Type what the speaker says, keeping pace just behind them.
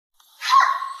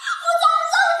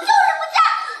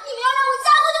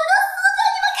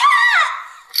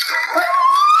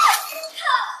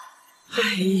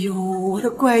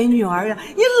乖女儿呀，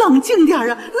你冷静点啊，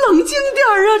冷静点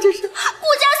啊！这是顾家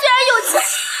虽然有钱，但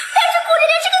是顾姐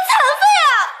姐是个残废啊！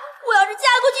我要是嫁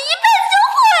过去，一辈子就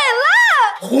毁了。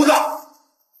胡子，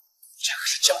这可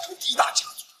是江城第一大家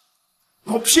族，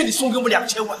我骗你送给我们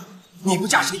2000万，你不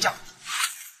嫁谁嫁？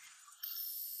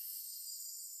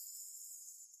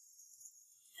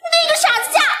那个傻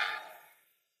子嫁！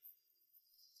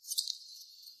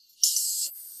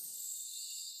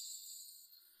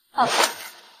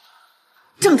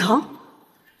郑腾，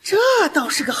这倒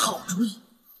是个好主意，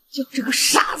叫这个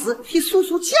傻子替素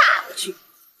素嫁过去。反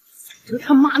正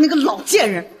他妈那个老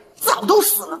贱人早都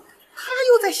死了，他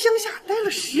又在乡下待了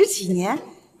10几年，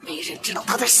没人知道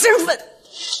他的身份。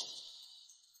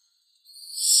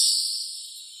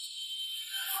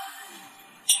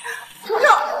楚楚，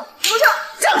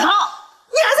郑腾，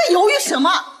你还在犹豫什么？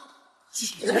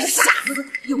这个傻子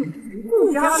有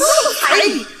顾家的财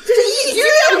力，这是一举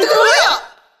两得呀！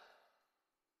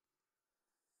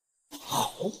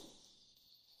好，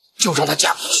就让她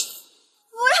嫁过去。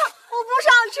不要，我不上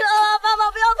车了，爸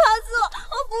爸不要抛弃我，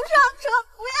我不上车，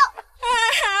不要！我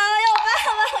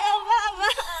要爸爸，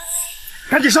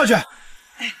赶紧上去！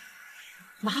哎，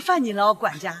麻烦你了，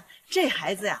管家，这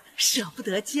孩子呀，舍不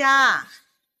得家。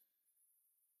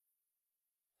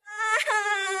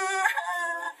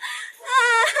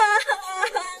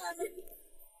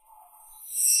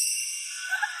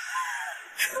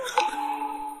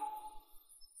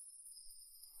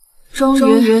终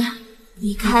于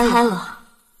离开了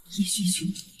叶轩轩。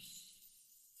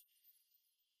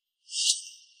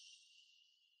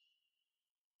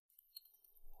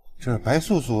这白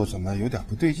素素怎么有点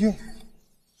不对劲？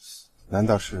难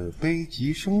道是悲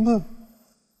极生梦？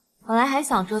本来还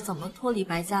想着怎么脱离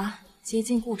白家，接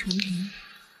近顾承平，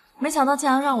没想到竟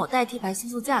然让我代替白素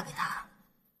素嫁给他。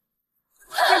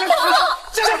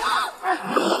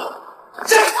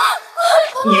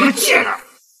你个贱人！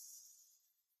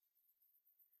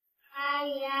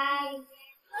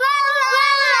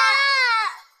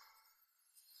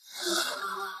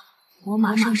我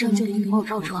马上就给你报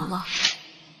仇了。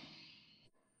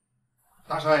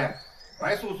大少爷，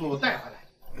白素素带回来，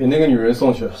给那个女人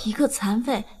送去。一个残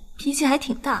废，脾气还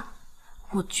挺大，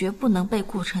我绝不能被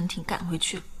顾承廷赶回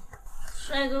去。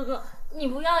帅哥哥，你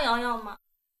不要瑶瑶吗？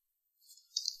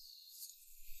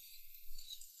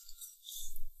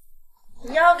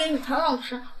瑶瑶给你糖糖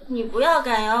吃，你不要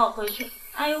赶瑶瑶回去，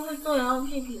阿姨会揍瑶瑶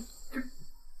屁屁。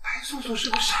白素素是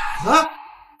个傻子。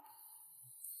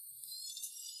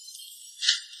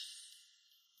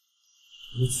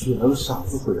你娶了个傻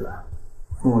子回来，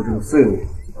跟我这个废物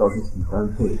倒是挺般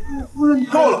配的。夫人，你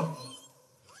够了！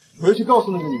回去告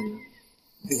诉那个女人，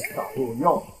这个傻子我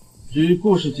要了。至于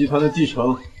顾氏集团的继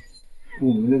承，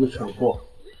顾明那个蠢货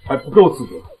还不够资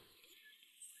格。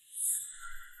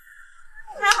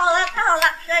太好了，太好了，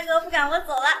帅哥不赶我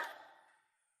走了。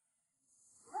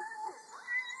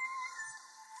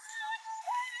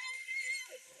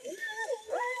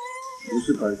不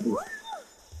是白素，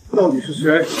到底是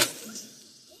谁？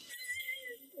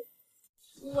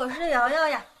我是瑶瑶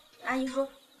呀，阿姨说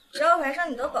只要怀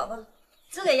上你的宝宝，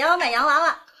就给瑶瑶买洋娃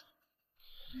娃。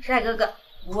帅哥哥，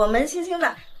我们亲亲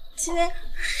吧，今天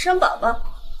生宝宝。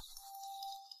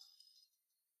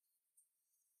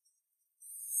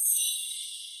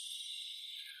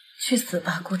去死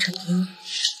吧，顾承廷！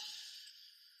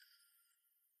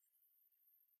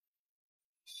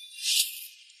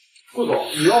顾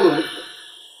总，你要的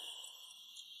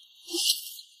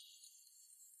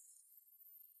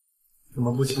怎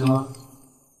么不亲了？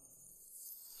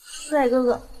帅哥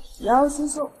哥，瑶瑶心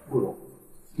瘦。顾总，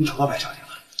你找到白小姐了？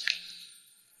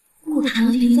顾承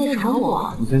廷在找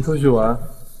我。你先出去玩，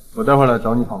我待会儿来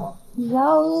找你好吗？瑶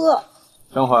瑶饿。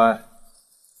张怀，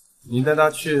你带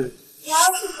她去。瑶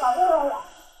瑶去找瑶瑶。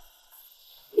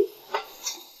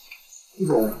顾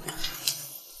总。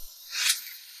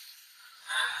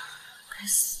该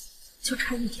死，就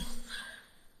差一点。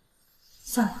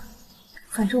算了，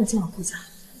反正我进了顾家，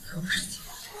可不是今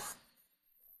晚。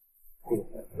顾总，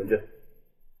文珍，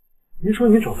您说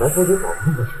你找白小姐找了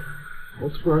那么久，怎么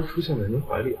突然出现在您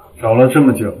怀里啊？找了这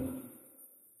么久，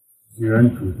居然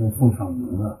主动送上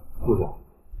门了。顾总，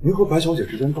您和白小姐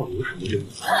之间到底有什么渊源？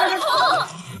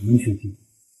我们确定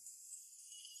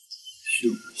是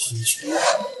我的心血。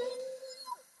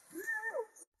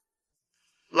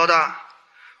老大，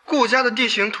顾家的地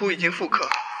形图已经复刻，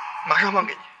马上放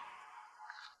给你。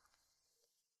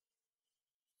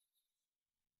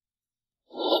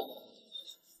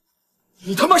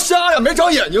你他妈瞎呀？没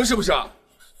长眼睛是不是？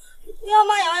不要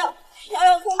骂瑶瑶，瑶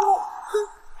瑶空空。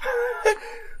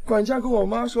管家跟我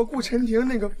妈说，顾晨婷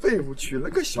那个废物娶了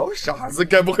个小傻子，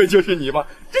该不会就是你吧？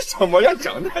这小模样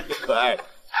长得还挺可爱的。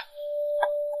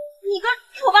你个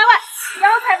丑八怪，瑶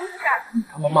瑶才不是傻子。你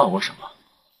他妈骂我什么？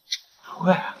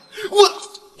喂，我，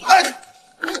哎，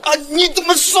啊，你怎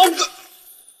么说个？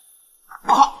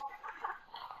啊！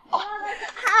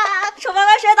丑八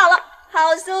怪摔倒了，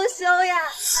好羞羞呀！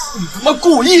你他妈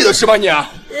故意的是吧你？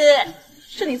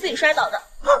是你自己摔倒的。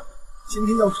今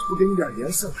天要是不给你点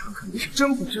颜色看看，你是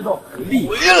真不知道何厉害。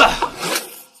回来！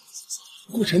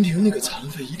顾晨婷那个残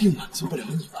废一定满足不了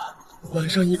你吧？晚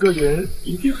上一个人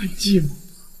一定很寂寞。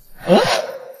啊？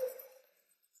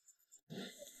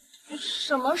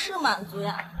什么是满足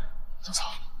呀？嫂嫂，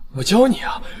我教你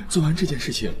啊，做完这件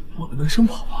事情，我们能生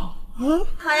宝宝。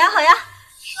好呀好呀，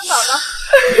生宝宝。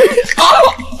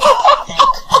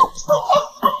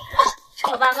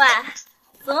丑八怪，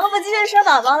怎么不继续生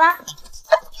宝宝啦？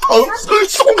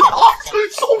送宝！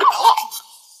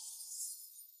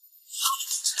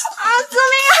啊！救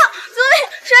命啊！救命！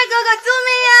帅哥哥，救命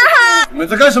啊！你们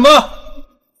在干什么？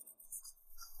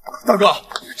大哥，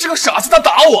这个傻子他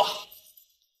打我。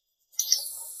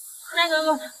帅哥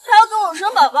哥，他要跟我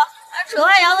生宝宝，还扯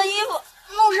坏瑶的衣服，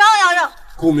弄伤瑶瑶。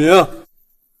顾明，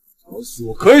找死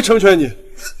我可以成全你。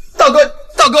大哥，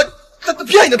他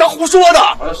骗你的，他胡说的。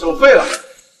把他手废了。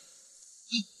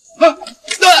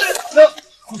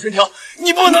顾晨婷，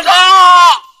你不能顾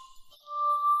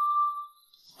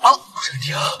晨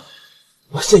婷，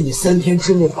我限你3天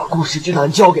之内把顾氏集团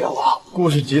交给我。顾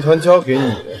氏集团交给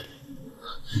你，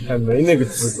你还没那个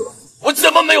资格。我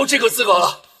怎么没有这个资格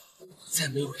了？再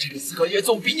没有这个资格，也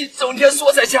总比你整天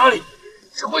缩在家里，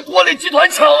只会拖累集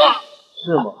团强啊！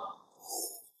是吗？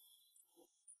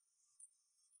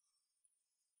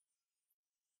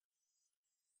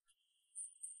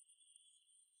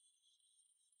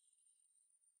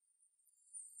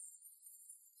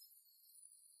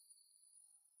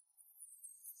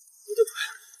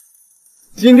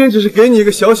今天只是给你一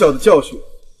个小小的教训，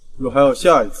如果还有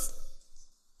下一次，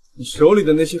你手里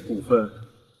的那些股份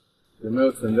也没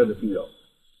有存在的必要。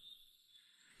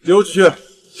丢出去！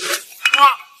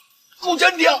顾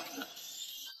真婷，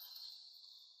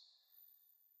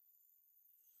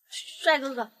帅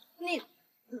哥哥，你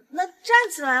那站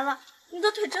起来了，你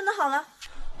的腿真的好了？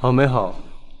好没好，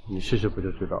你试试不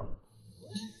就知道了。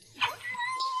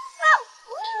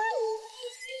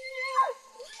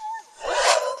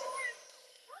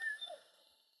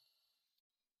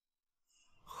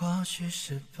或许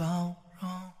是包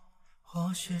容，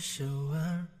或许是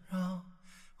温柔，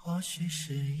或许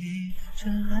是一直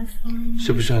来风。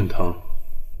是不是很疼？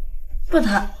不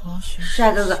疼。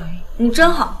帅哥哥，你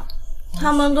真好。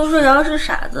他们都说瑶瑶是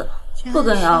傻子，不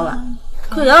跟瑶瑶玩，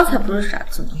可瑶瑶才不是傻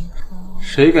子呢。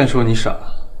谁敢说你傻？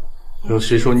有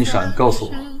谁说你傻？你告诉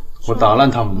我，我打烂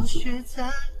他们的字。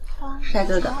帅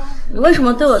哥哥，你为什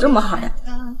么对我这么好呀？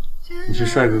你是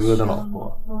帅哥哥的老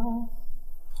婆。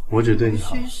我只对你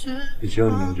好，也只有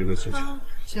你有这个需求。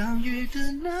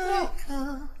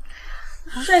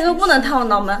帅哥不能探我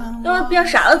脑门，要是变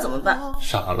傻了怎么办？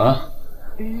傻了？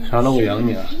傻了我养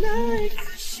你啊！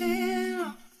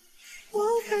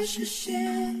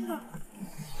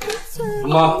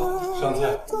妈，上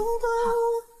菜。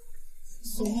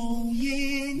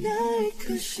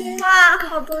哇，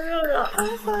好多肉肉！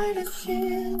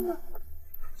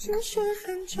顾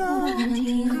晨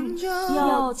婷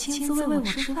要亲自喂我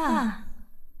吃饭，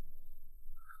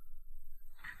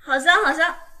好香好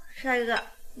香！帅哥哥，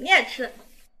你也吃。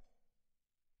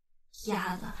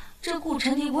丫的，这顾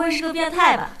晨婷不会是个变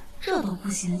态吧？这都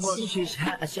不嫌弃。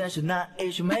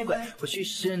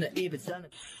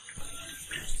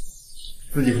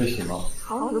自己会洗吗？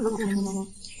好有个顾晨婷，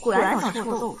果然想吃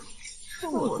我豆腐，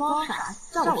趁我装傻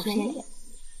占我便宜。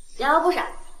瑶瑶不傻，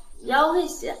瑶瑶会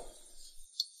洗。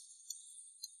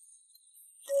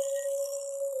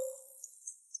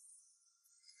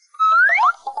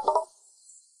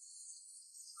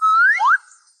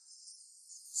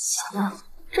行了，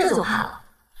这就怕了。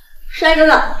帅哥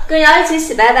哥，跟瑶一起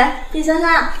洗白白。叶香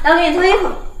香啊，要给你脱衣服。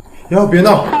瑶，别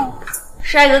闹！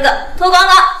帅哥哥，脱光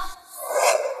了。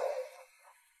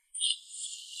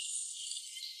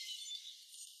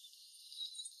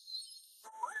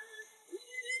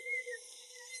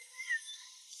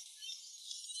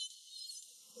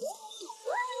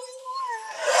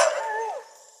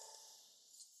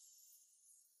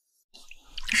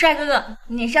帅哥哥，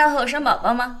你是要和我生宝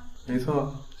宝吗？没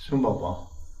错，生宝宝。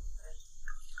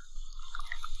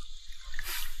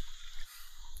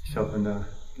小笨蛋，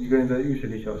一个人在浴室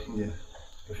里小心点，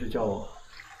有事叫我。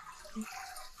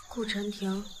顾晨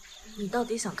婷，你到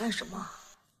底想干什么？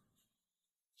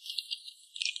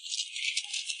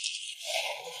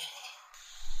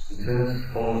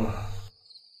真疯了！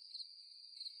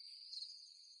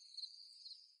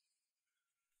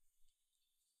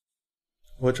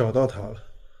我找到他了，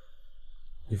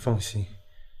你放心，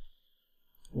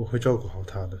我会照顾好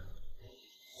他的。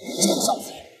少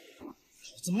子，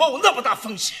老子冒那么大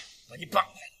风险把你绑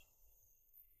来了，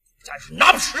假如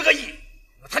拿不10个亿，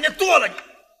我他娘剁了你！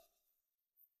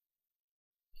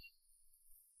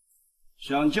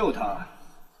想救他，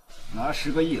拿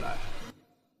10个亿来。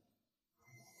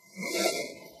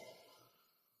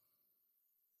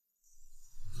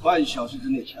半小时之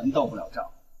内钱到不了账，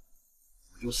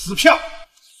我就撕票。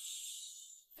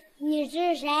你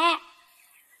是谁？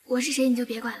我是谁你就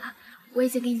别管了，我已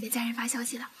经给你的家人发消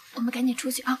息了，我们赶紧出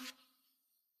去啊！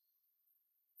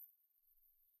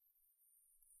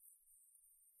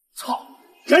操！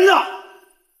真的！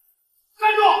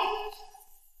站住！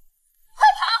快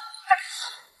跑！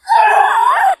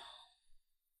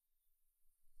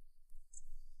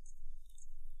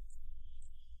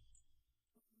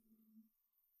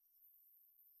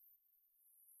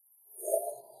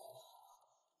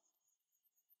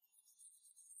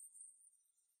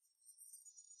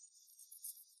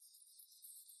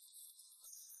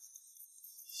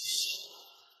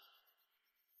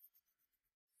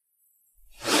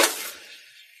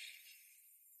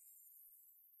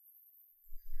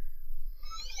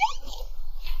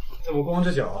怎么光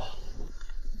着脚？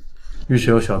浴室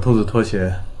有小兔子拖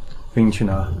鞋，给你去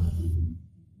拿。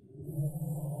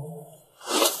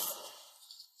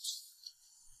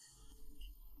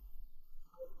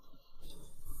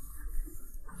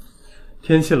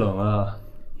天气冷了，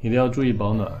一定要注意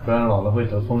保暖，不然老了会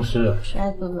得风湿。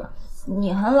帅哥哥，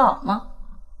你很老吗？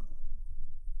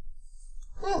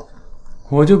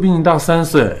我就比你大3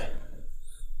岁。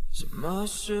什么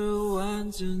是完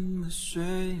整的睡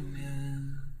眠？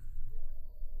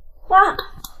哇，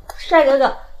帅哥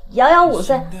哥，瑶瑶5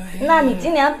岁，那你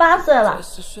今年8岁了。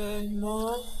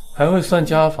还会算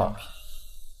加法，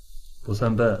不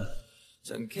算笨。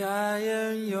睁开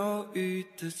眼，犹豫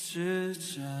的指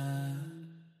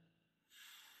针，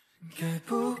该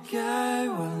不该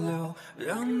挽留，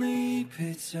让你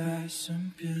陪在身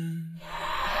边？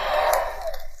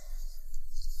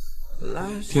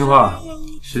听话，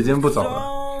时间不早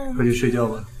了，快去睡觉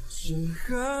吧。是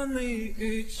和你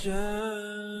遇见，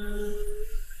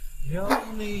有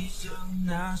你像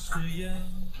那誓言。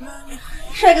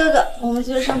帅哥哥，我们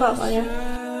继续上宝房呀。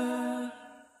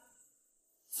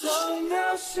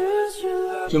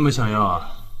这么想要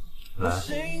啊？来，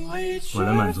我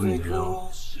来满足你的愿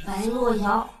望。白若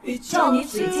瑶，叫你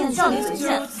嘴贱，叫你嘴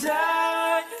贱。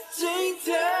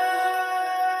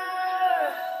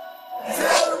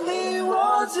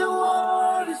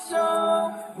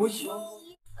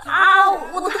啊！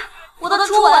我的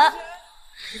初吻，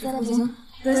实在不行，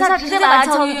等下直接把他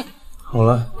敲晕。好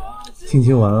了，亲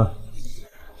亲完了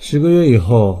，10个月以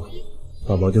后，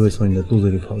宝宝就会从你的肚子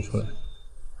里跑出来，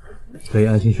可以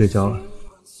安心睡觉了。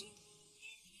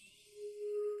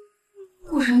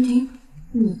顾神庭，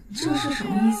你这是什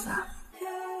么意思啊？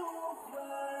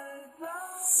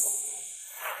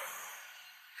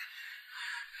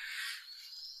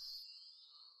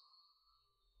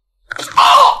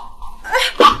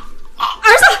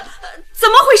儿子，怎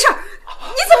么回事？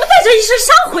你怎么带着一身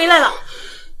伤回来了？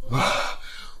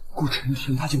顾晨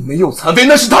婷她就没有残废，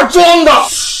那是她装的。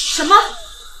什么？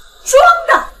装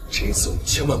的？这一次我们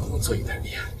千万不能坐以待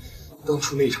毙。当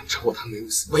初那场车祸他没有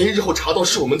死，万一日后查到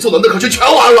是我们做的，那可就全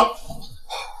完了。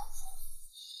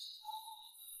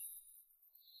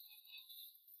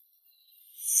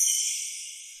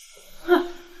哼，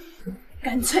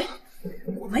干脆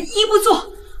我们一不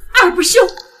做二不休。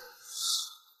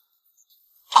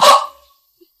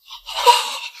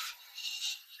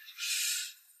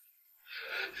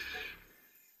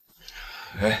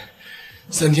哎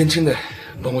，3天之内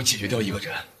帮我解决掉1个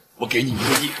人，我给你1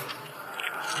个亿。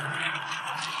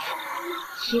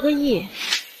1个亿，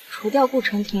除掉顾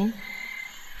晨婷，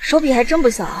手笔还真不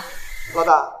小啊。老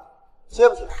大，接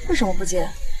不接？为什么不接？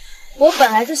我本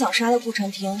来就想杀了顾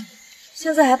晨婷，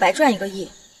现在还白赚1个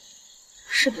亿，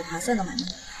是笔划算的买卖。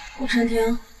顾晨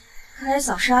婷，看来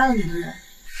想杀了你的人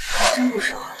还真不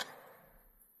少。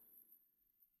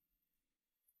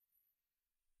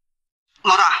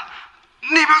老大，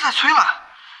那边在催了，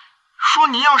说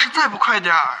你要是再不快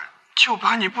点儿，就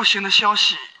把你不行的消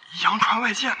息扬传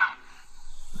外界呢。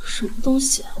什么东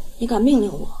西？你敢命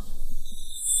令我？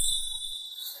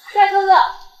帅哥哥，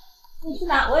你去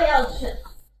哪我也要去。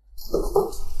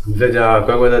你在家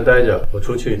乖乖的待着，我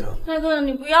出去一趟。帅哥哥，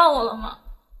你不要我了吗？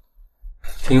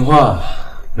听话，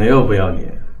没有不要你。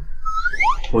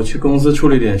我去公司处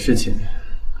理点事情，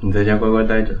你在家乖乖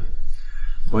待着。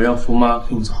我要福妈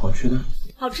给你做好吃的。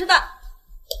好吃的。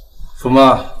福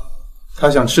妈，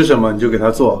她想吃什么你就给她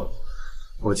做。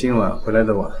我今晚回来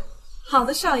的晚。好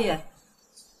的，少爷。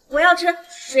我要吃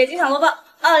水晶小萝卜、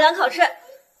奥尔良烤翅、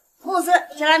慕斯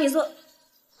提拉米苏。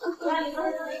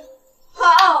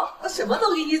好，我什么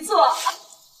都给你做。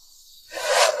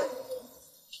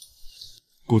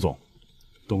顾总，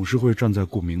董事会站在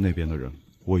顾明那边的人，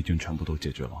我已经全部都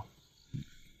解决了。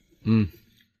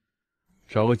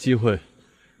找个机会，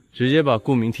直接把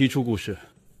顾明踢出顾氏。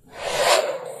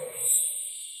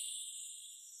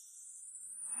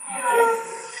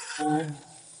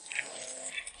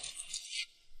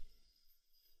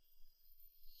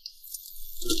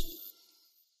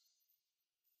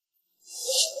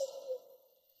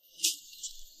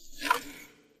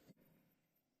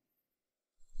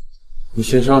你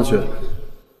先上去。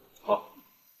好。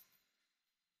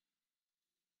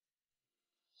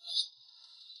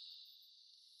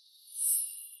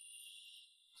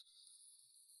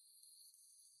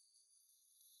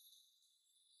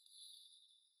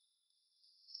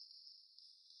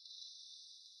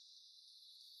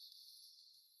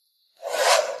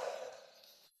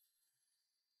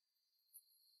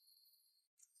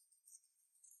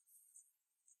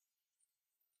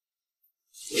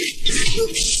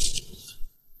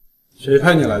谁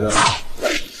派你来的？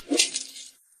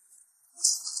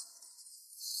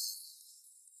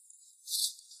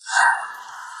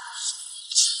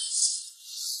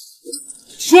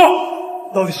说，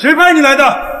到底谁派你来的？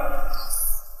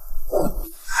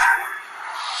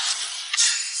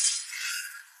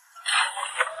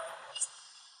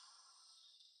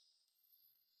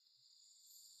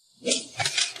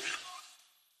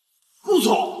顾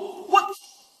总，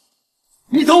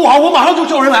你等我啊，我马上就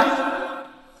叫人来。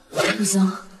不行，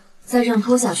再这样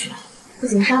拖下去，不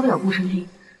仅杀不了顾晨平，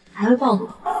还会暴露。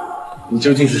你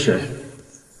究竟是谁？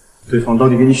对方到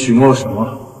底给你许诺了什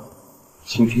么？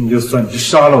今天就算你是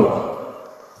杀了我，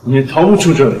你也逃不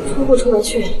出这里。出不出得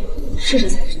去，试试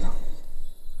才知道。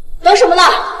等什么呢？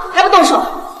还不动手！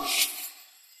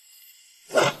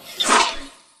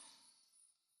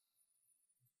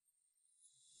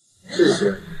这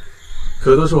些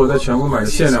可都是我在全国买的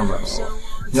限量版哦，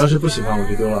你要是不喜欢我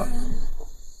就丢了。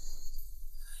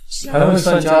还会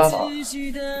算加法，不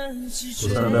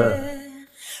算倍。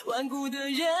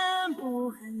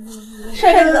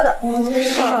帅哥哥，我们是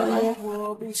少爷。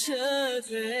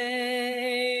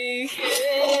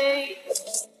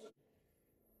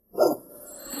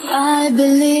I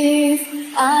believe,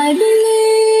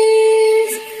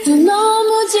 또 너무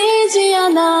지지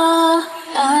않아.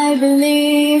 I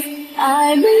believe,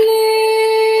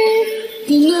 그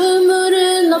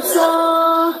눈물은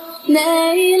없어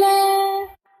내일에.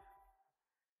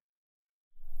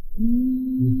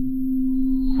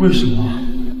 为什么？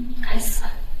该死！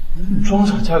你装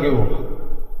傻嫁给我，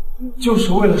就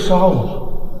是为了杀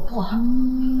我。不，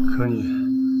可你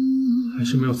还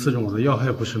是没有刺中我的要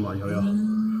害，不是吗，瑶瑶？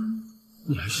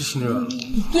你还是心软了。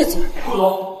你闭嘴！顾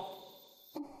总，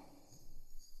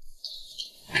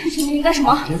你干什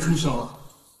么？别出声了。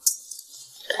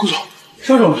顾总，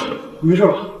杀手呢？你没事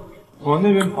吧？往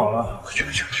那边跑了。快去！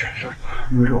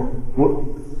你没事，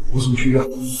我送你去医院。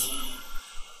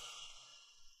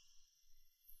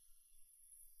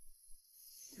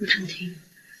陆晨婷，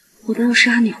我都要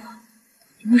杀你了，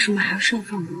你为什么还要上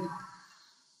放我？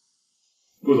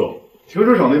顾总，停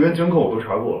车场那边监控我都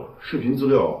查过了，视频资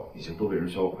料已经都被人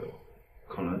销毁了，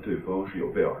看来对方是有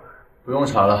备而来。不用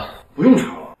查了，不用查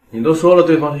了。你都说了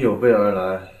对方是有备而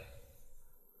来，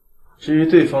至于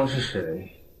对方是谁，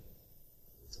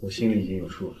我心里已经有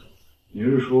数了。你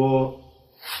是说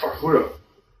尔夫人？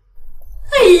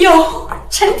哎呦，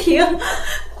陈婷，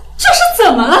这是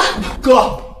怎么了？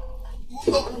哥，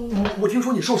我听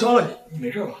说你受伤了，你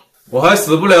没事吧？我还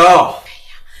死不了。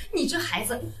你这孩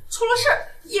子出了事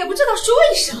儿也不知道说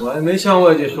一声。我还没向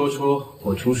外界说出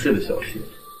我出事的消息。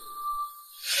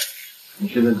你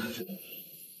是在哪知道？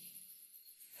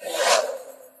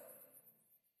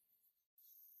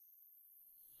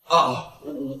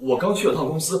我刚去了趟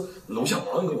公司，楼下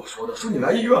保安跟我说的，说你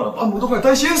来医院了，把我们都快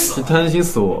担心死了。是担心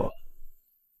死我，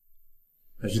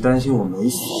还是担心我没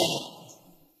死？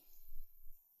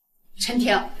陈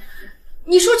婷，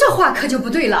你说这话可就不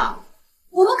对了，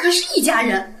我们可是一家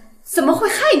人，怎么会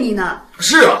害你呢？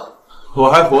是啊，我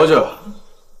还活着，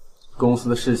公司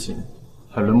的事情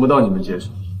还轮不到你们接手，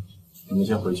你们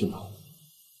先回去吧。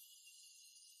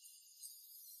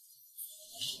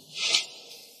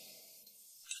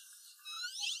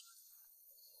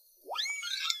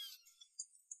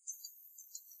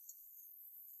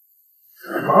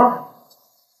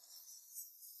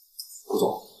顾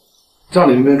总，家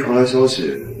里那边传来消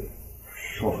息，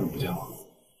少睡不觉。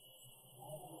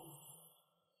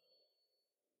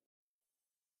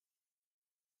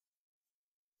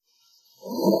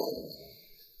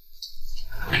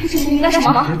你干什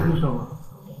么？别吭声了，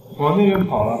往那边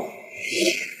跑了。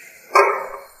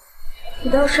我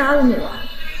都要杀了你了，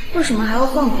为什么还要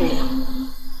放过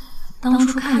我？当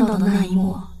初看到的那一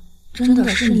幕，真的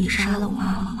是你杀了我妈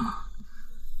妈吗？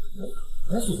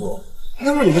哎，苏苏，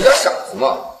那不是你们家傻子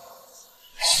吗？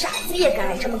傻子也敢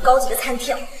来这么高级的餐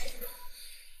厅？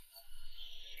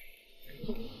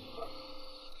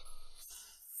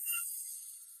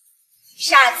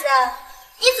傻子，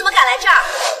你怎么敢来这儿？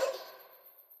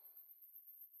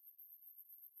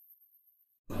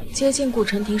接近顾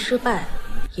晨婷失败，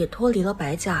也脱离了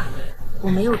白家，我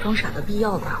没有装傻的必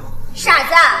要吧？傻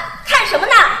子，看什么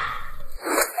呢？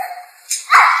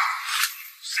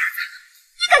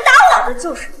你敢打我？的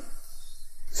就是你，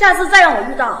下次再让我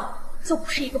遇到，就不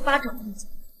是一个巴掌动作。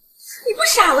你不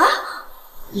傻了？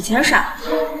以前傻，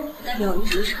代表一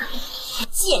直傻。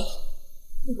贱人，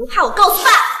你不怕我告诉爸？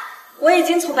我已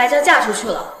经从白家嫁出去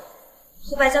了，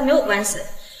和白家没有关系。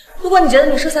如果你觉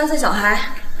得你是3岁小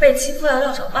孩，被欺负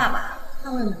要找爸爸，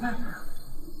那我也没办法。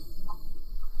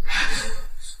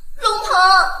龙鹏，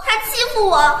他欺负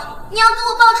我，你要给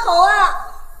我报仇啊！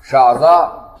傻子，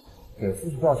给叔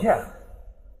叔道歉。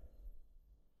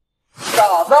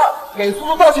傻子，给叔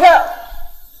叔道歉。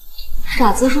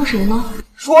傻子说谁呢？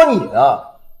说你呢。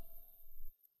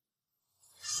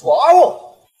耍我！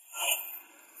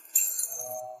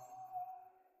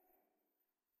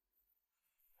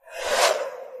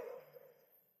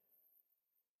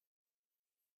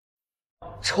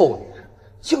臭女人，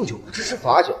敬酒不吃吃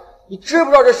罚酒，你知不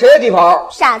知道这谁的地盘？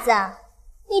傻子，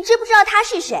你知不知道他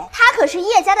是谁？他可是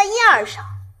叶家的叶二少，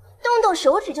动动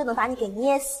手指就能把你给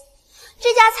捏死。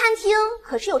这家餐厅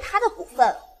可是有他的股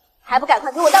份，还不赶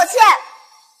快给我道歉！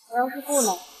我要是不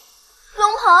呢？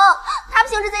龙鹏，他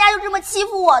平时在家就这么欺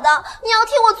负我的，你要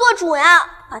替我做主呀，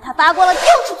把他扒光了丢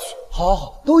出去！好，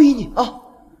好，都依你啊。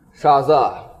傻子，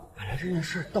本来这件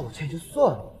事道歉就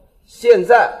算了，现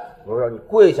在我让你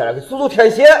跪下来给苏苏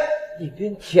舔鞋，一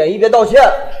边舔一边道歉。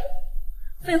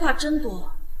废话真多，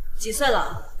几岁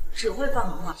了，只会放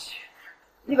狠话。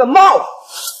你敢骂我？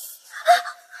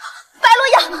白洛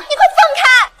阳，你快放开！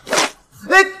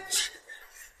哎，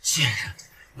贱人，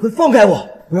你快放开我，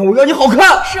不然我要你好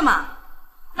看！是吗？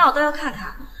那我倒要看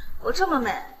看，我这么美，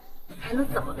还能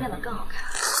怎么变得更好看？白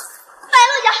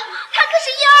洛阳，他可是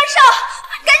叶二少，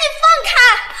赶紧放开，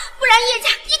不然叶家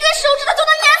一根手指头就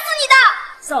能碾死你的！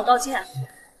向我道歉。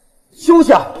休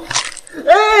想！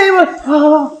哎，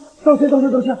道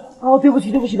歉！啊，对不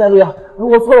起，白洛阳，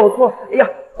我错了。哎呀，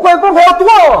快放开，要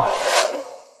断了！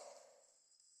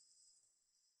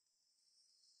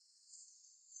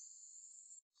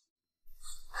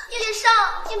叶少，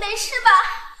你没事吧？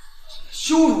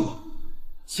羞辱我！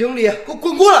经理，给我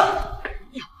滚过来！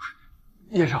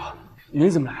叶少，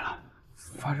您怎么来了？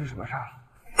发生什么事了？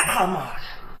他妈的！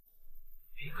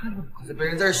没看到刚才被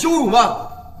人在这羞辱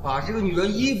吗？把这个女人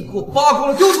衣服给我扒光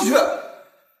了丢出去！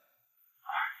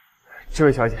这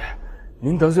位小姐，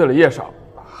您得罪了叶少，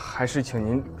还是请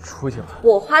您出去吧。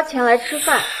我花钱来吃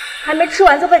饭，还没吃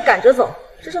完就被赶着走，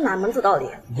这是哪门子道理？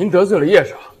您得罪了叶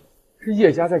少，是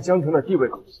叶家在江城的地位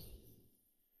高。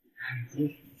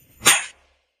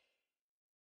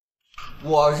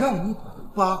我让你把她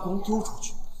扒光丢出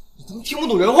去，你怎么听不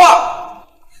懂人话？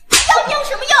要你有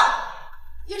什么用？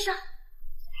叶少，还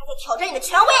在挑战你的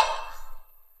权威！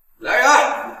来人！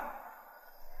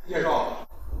叶少，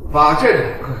把这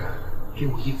2个人给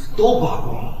我衣服都扒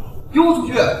光了，丢出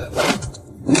去！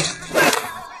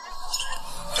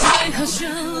看谁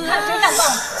敢动！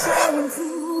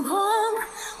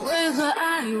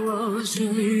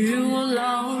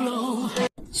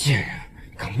贱人，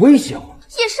敢威胁我！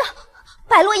叶少，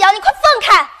白洛阳，你快放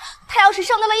开！他要是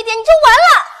上当了一点，你就完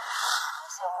了！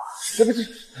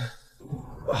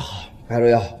这好，白洛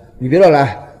阳，你别乱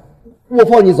来，我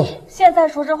放你走。现在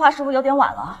说这话是不是有点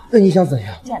晚了？那你想怎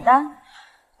样？简单，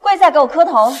跪下给我磕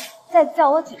头，再叫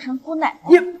我几声姑奶奶。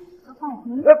你放我回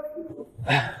去。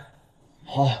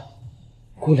好，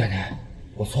姑奶奶，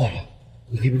我错了，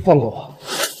你可以不放过我。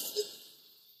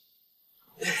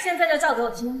现在就叫给我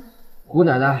听。姑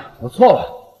奶奶，我错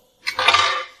了。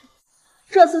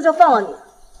这次就放了你，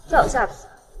再有下次，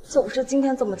就不是今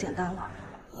天这么简单了。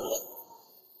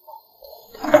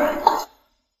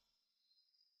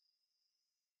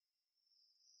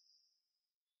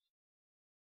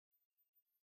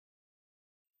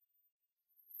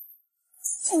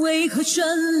为何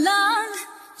深蓝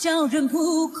叫人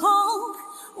扑空？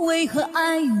为何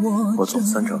爱我我总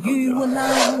算找到你了。与我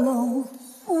牢笼？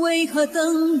为何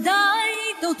等待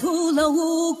都徒劳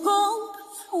无功，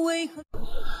为何？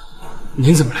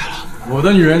您怎么来了？我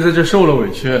的女人在这受了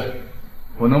委屈，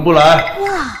我能不来？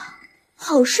哇，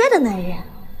好帅的男人！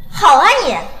好啊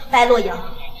你，白洛阳，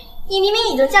你明明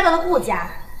已经嫁到了顾家，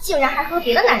竟然还和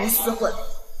别的男人厮混，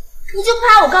你就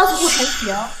怕我告诉顾晨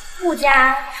婷，顾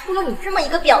家出了你这么一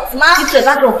个婊子吗？你嘴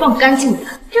巴给我放干净点！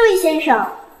这位先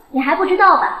生，你还不知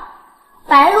道吧？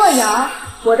白洛阳，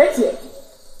我的姐姐，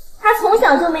她从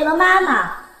小就没了妈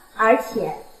妈，而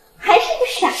且还是个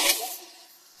傻子。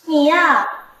你呀，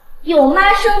有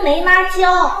妈生没妈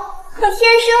教，可天生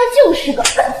就是个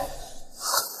笨。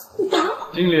你打我！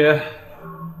经理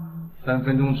，3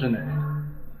分钟之内，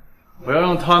我要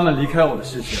让他们离开我的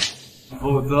视线，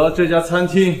否则这家餐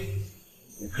厅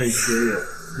也可以歇业。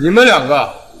你们2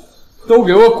个都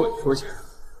给我滚出去！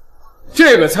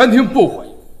这个餐厅不欢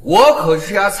迎。我可是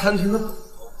这家餐厅的股东，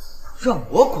让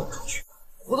我滚出去，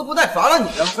我都不耐烦了你。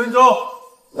2分钟，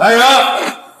来人，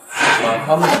把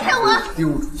他们丢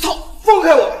出去！操，放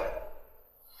开我！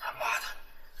他妈的，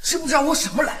知不知道我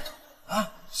什么来头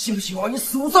啊？信不信我让你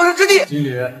死无葬身之地？经理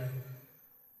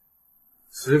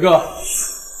，10个。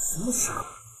什么10个？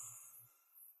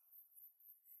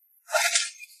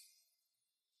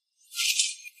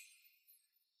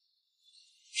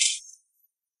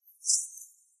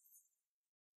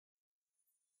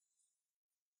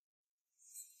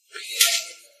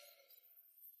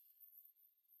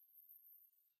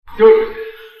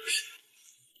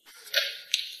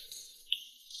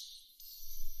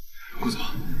顾总，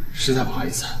实在不好意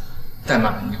思，怠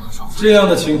慢了您和少妇。这样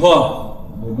的情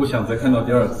况，我不想再看到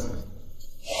第2次。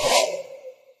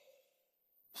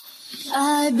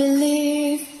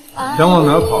想往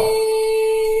哪跑？顾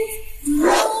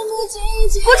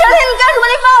长天，你干什么？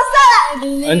你放我下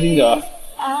来！安静点。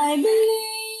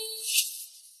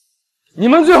你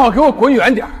们最好给我滚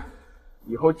远点，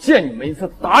以后见你们一次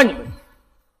打你们一次。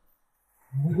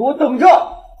你给我等着！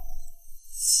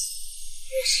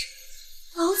这是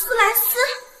劳斯莱斯，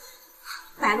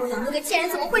白洛阳那个贱人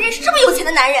怎么会认识这么有钱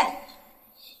的男人？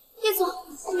叶总，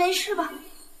你没事吧？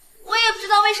我也不知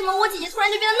道为什么我姐姐突然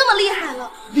就变得那么厉害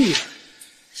了。厉害！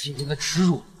今天的耻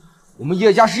辱，我们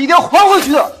叶家是一定要还回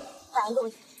去的。白洛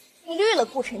阳，你绿了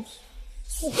顾晨婷，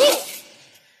死定了！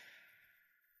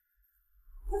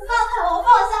你放开我，放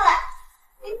我下来！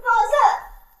你放我下来！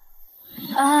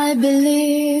 I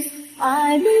believe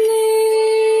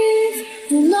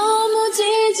너무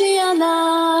지지 않아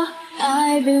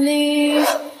I believe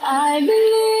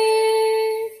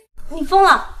你疯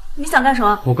了！你想干什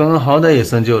么？我刚刚好歹也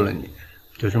算救了你，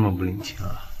就这么不领情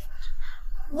啊？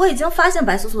我已经发现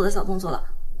白素素的小动作了，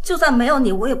就算没有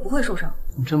你，我也不会受伤。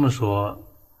你这么说，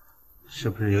是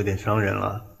不是有点伤人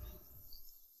了？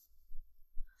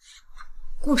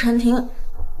顾晨婷，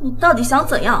你到底想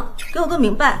怎样？给我个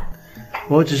明白！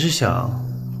我只是想，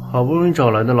好不容易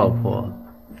找来的老婆，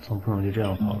总不能就这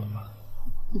样跑了吧？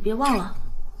你别忘了，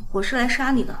我是来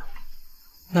杀你的。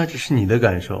那只是你的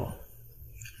感受，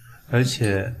而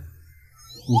且，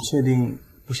你确定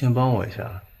不先帮我一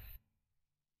下？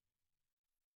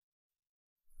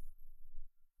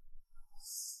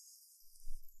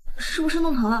是不是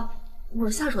弄疼了？我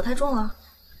下手太重了。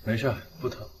没事，不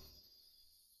疼。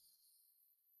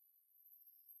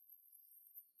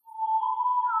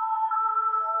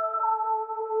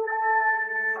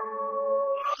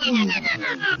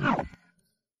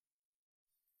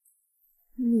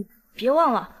你别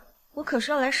忘了，我可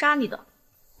是要来杀你的。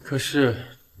可是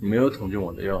你没有捅中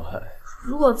我的要害。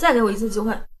如果再给我一次机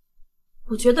会，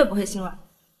我绝对不会心软。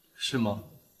是吗？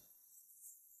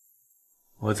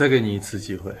我再给你一次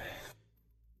机会。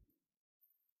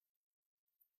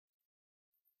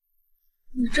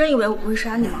你真以为我不会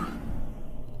杀你吗？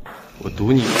我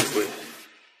赌你不会。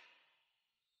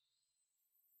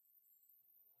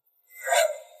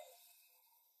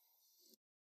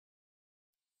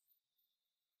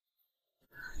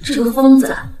这个疯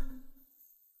子，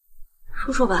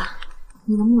说说吧，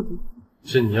你的目的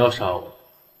是你要杀我，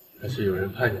还是有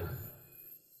人派你来？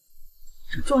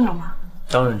这重要吗？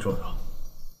当然重要。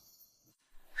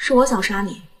是我想杀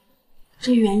你，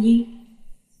至于原因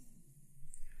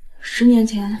，10年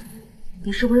前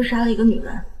你是不是杀了一个女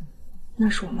人？那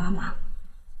是我妈妈。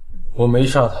我没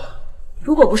杀她。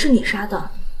如果不是你杀的，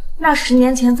那10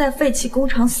年前在废弃工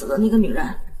厂死的那个女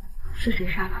人是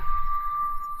谁杀的？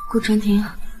顾春婷，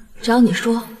只要你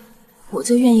说，我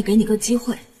就愿意给你个机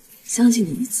会，相信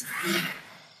你一次。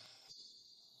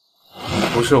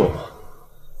不是我，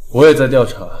我也在调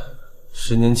查。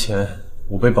10年前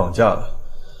我被绑架了，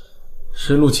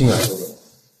是陆清远救的我。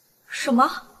什么？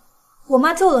我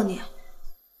妈救了你？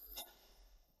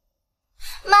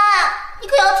妈，你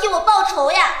可要替我报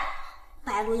仇呀！白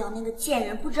白洛瑶那个贱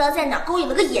人不知道在哪勾引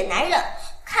了个野男人，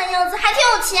看样子还挺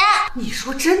有钱。你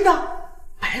说真的？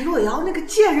白洛瑶那个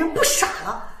贱人不傻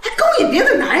了，还勾引别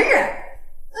的男人？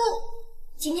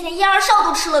今天连1、2少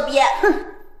都吃了瘪。哼，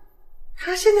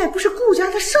她现在不是顾家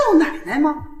的少奶奶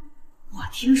吗？我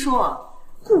听说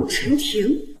顾晨婷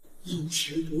阴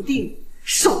晴不定，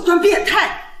手段变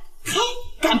态，她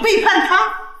敢背叛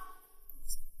他，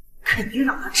肯定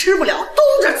让他吃不了兜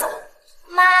着走。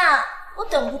妈，我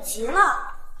等不及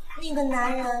了，那个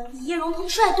男人比叶荣腾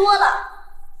帅多了，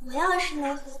我要是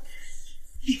能和……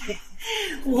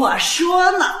我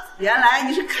说呢，原来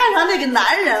你是看上那个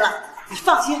男人了。你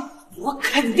放心，我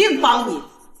肯定帮你。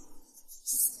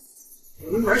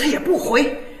回门他也不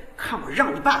回，看我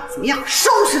让你爸怎么样收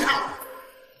拾他。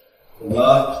怎么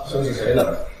了？收拾谁呢？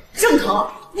正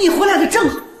好你回来的正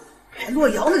好。白洛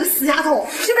瑶那个死丫头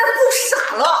现在不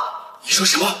傻了。你说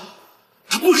什么？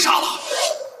她不傻了？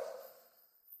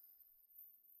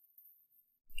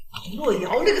白洛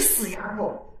瑶那个死丫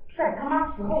头，在他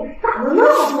妈死后傻了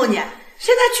那么多年，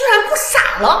现在居然不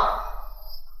傻了。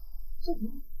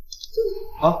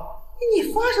啊！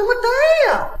你发什么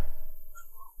呆呀？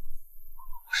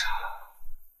不傻了。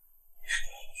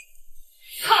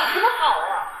好什么好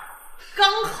啊！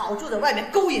刚好就在外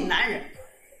面勾引男人，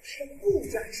是顾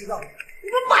家知道了，你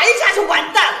们白家就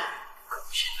完蛋了。勾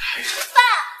引男人！爸，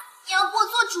你要给我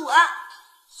做主啊！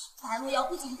白洛瑶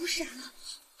不仅不傻了，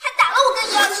还打了我跟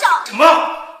1、2少。什么？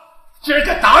竟然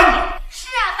敢打你！是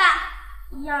啊，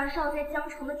爸，1、2少在江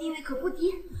城的地位可不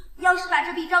低，要是把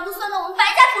这笔账都算到我们白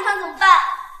家头上怎么办？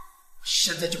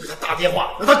现在就给他打电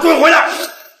话，让他滚回来！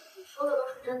你说的都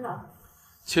是真的？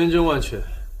千真万确。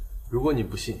如果你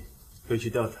不信，可以去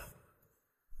调查。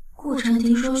顾晨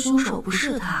婷说凶手不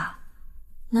是他，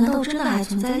难道真的还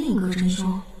存在另一个真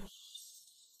凶？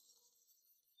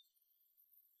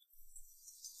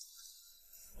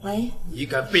喂，你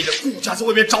敢背着顾家在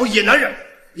外面找野男人，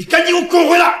你赶紧给我滚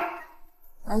回来！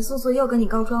蓝素素又跟你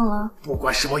告状了？不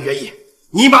管什么原因，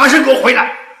你马上给我回来！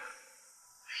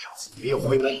要是你没有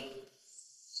回门，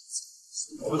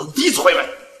我们第一次回门。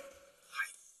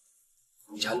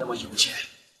顾家那么有钱，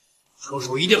出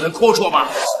手一定很阔绰吧？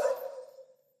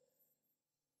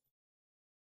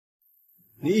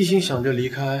你一心想着离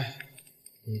开，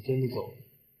你真的走了？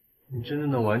你真的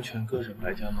能完全割舍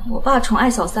白家吗？我爸宠爱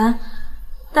小三，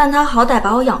但他好歹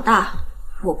把我养大，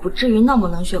我不至于那么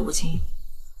冷血无情。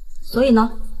所以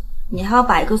呢，你还要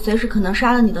把一个随时可能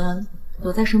杀了你的人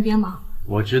留在身边吗？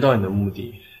我知道你的目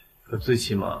的，可最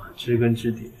起码知根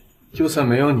知底。就算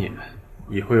没有你，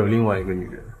也会有另外一个女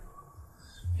人。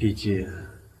毕竟，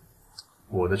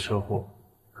我的车祸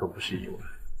可不是意外。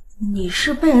你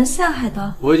是被人陷害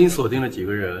的？我已经锁定了几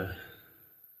个人，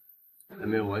还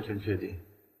没有完全确定。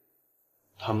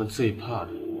他们最怕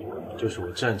的就是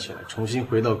我站起来重新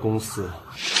回到公司，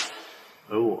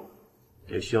而我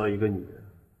也需要一个女人。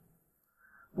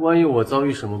万一我遭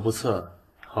遇什么不测，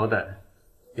好歹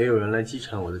也有人来继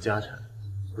承我的家产，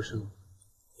不是吗？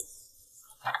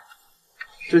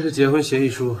这是结婚协议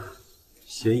书，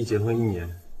协议结婚1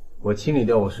年，我清理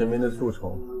掉我身边的蛀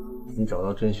虫，你找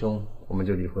到真凶，我们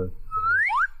就离婚。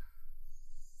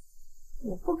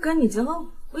我不跟你结婚，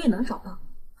我也能找到。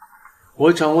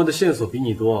我掌握的线索比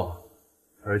你多，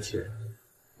而且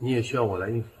你也需要我来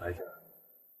应付白家。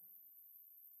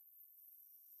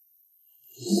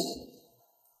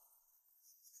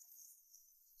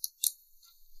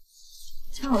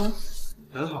掐好了。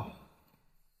很好。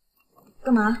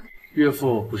干嘛？岳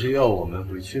父不是要我们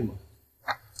回去吗？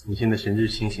你现在神志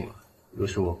清醒了，又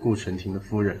是我顾晨婷的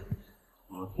夫人，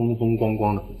我们风风光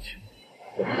光的回去。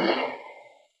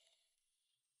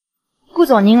顾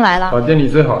总，您来了。把店里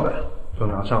最好的都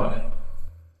拿上来。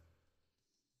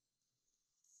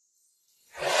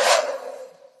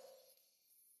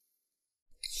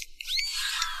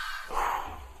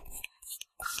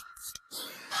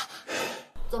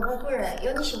总裁夫人，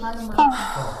有你喜欢的吗？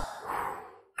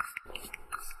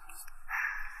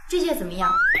这件怎么样？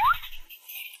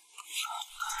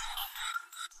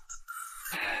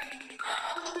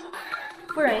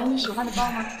夫人，有你喜欢的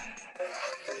包吗？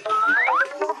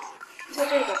就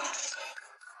这个。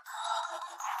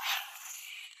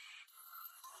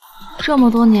这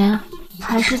么多年，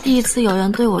还是第一次有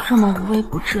人对我这么无微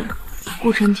不至。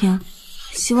顾晨婷，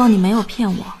希望你没有骗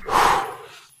我。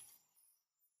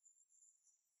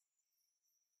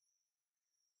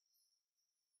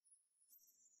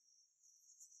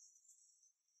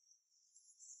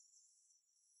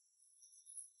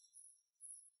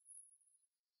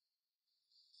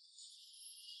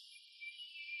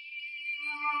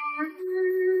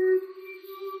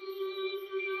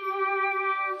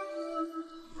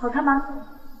好看吗？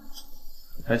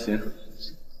还行。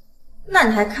那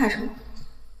你还看什么？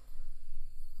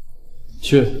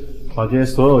去把这些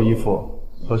所有衣服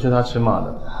合适他尺码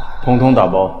的，通通打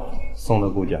包送到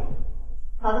顾家。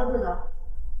好的，顾总。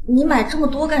你买这么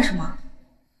多干什么？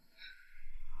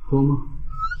多吗？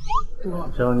多。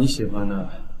只要你喜欢的，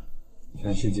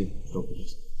全世界都不会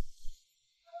错。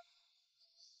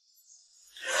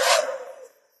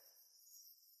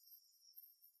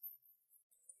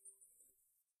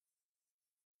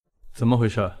怎么回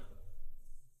事？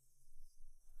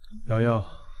瑶瑶，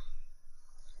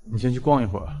你先去逛一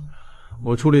会儿，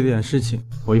我处理点事情，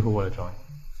我一会儿过来找你。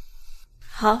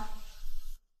好。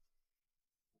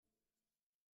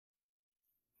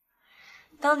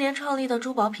当年创立的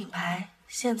珠宝品牌，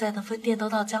现在的分店都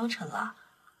到江城了，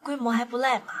规模还不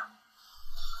赖嘛。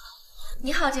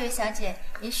你好，这位小姐，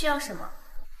您需要什么？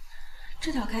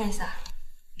这条看一下。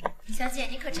小姐，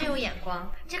你可真有眼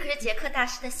光，这可是捷克大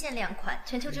师的限量款，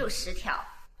全球只有10条。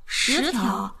10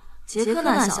条？捷克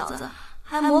那小子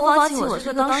还模仿起我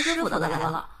这个当师傅的来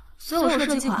了，所有设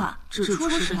计款只出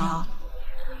10条，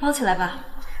包起来吧。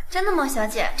真的吗，小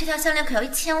姐？这条项链可要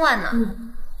1000万呢。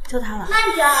就它了。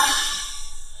慢着，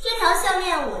这条项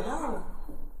链我要了。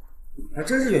还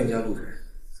真是冤家路窄，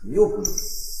怎么又不理？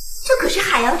这可是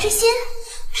海洋之心，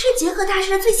是捷克大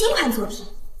师的最新款作品。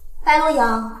白洛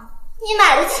阳，你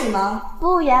买得起吗？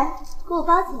服务员，给我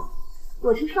包起来，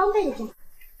我出双倍的价。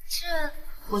这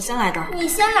我先来的。你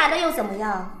先来的又怎么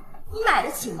样？你买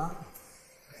得起吗？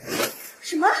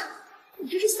什么？你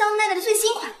这是香奈儿的最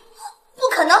新款？不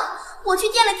可能！我去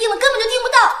店里订了，根本就订不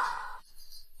到。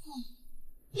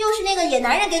又是那个野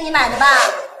男人给你买的吧？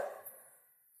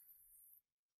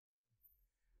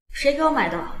谁给我买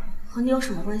的？和你有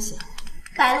什么关系？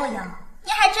白洛阳，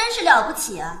你还真是了不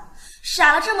起啊！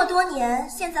傻了这么多年，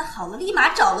现在好了，立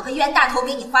马找了个冤大头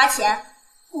给你花钱，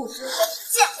不知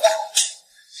贱货！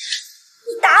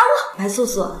你打我！白素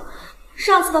素，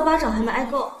上次的巴掌还没挨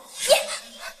够。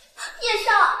叶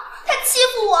少，他欺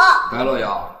负我！白洛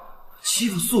瑶，欺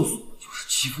负素素就是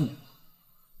欺负我。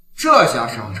这家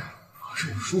商场可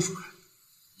是我叔叔开的，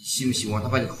你信不信我让他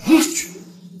把你轰出去？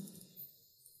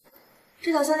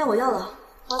这条项链我要了，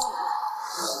包起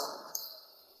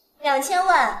来。 2000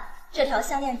万，这条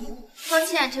项链给我。抱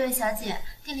歉，这位小姐，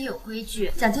店里有规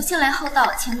矩，讲究先来后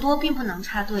到，钱多并不能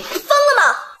插队。你疯了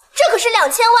吗？这可是2000万，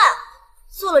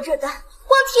做了这单，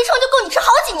光提成就够你吃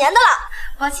好几年的了。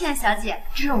抱歉，小姐，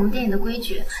这是我们店里的规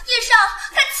矩。叶少，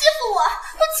他欺负我，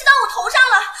都气到我头上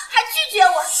了，还拒绝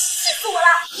我，气死我了！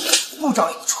不长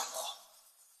眼的蠢货，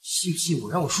信不信我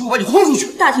让我叔叔把你轰出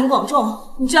去？大庭广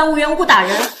众，你居然无缘无故打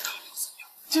人！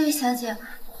这位小姐，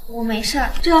我没事儿。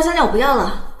这条项链我不要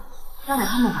了，让给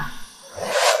他们吧。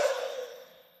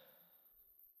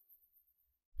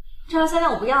这条项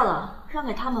链我不要了，让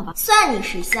给他们吧。算你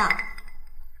识相，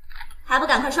还不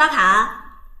赶快刷卡！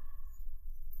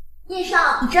叶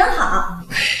少，你真好。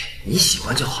你喜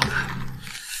欢就好了。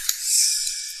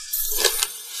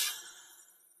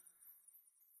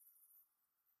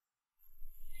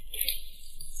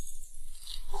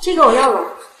这个我要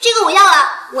了，这个我要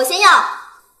了，我先要。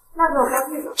那给我包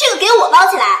这个，这个给我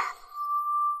包起来。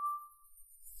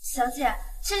小姐，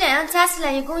这2样加起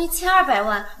来一共1200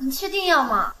万，你确定要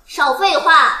吗？少废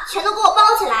话，全都给我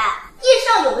包起来。叶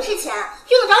少有的是钱，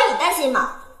用得着你担心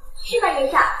吗？是吧，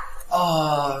叶少？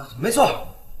没错，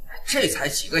这才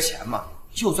几个钱嘛，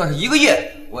就算是1个亿，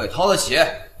我也掏得起。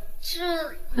这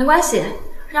没关系，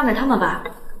让给他们吧。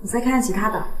我再看看其他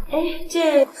的。哎，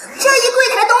这一柜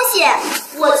台的东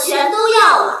西我全都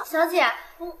要了。小姐，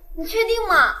你确定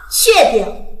吗？确定。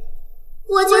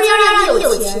我就让你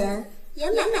有钱也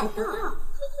买不到。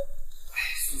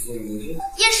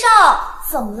叶少，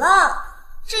怎么了？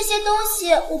这些东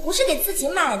西我不是给自己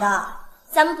买的。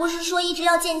咱们不是说一直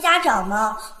要见家长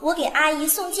吗？我给阿姨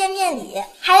送见面礼，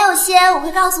还有些我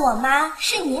会告诉我妈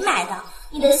是你买的，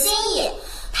你的心意，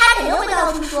她肯定会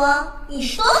到处说你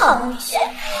是多好的女婿。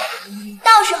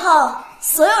到时候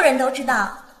所有人都知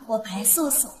道我白素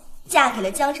素嫁给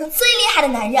了江城最厉害的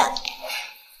男人。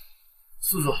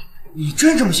素素，你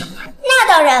真这么想的？那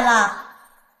当然了。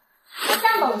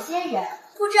像某些人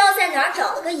不知道在哪儿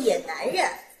找了个野男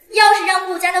人，要是让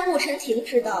顾家的顾晨婷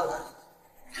知道了，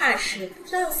怕是不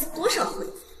知道要死多少回。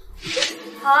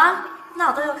好啊，那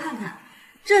我倒要看看，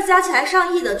这加起来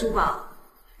上亿的珠宝，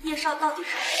叶少到底是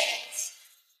谁？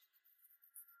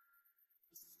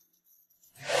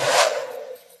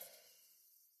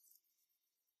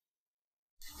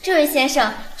这位先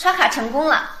生，刷卡成功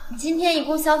了，你今天一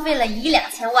共消费了1亿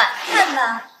2000万。看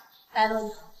吧，白洛阳，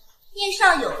叶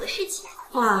少有的是钱。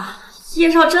哇，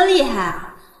叶少真厉害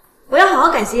啊！我要好好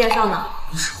感谢叶少呢。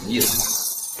你什么意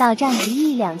思？到账1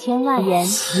亿2000万元。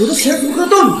我的钱怎么可能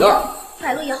到你那儿？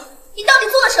白洛阳，你到底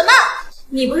做了什么？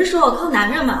你不是说我靠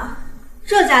男人吗？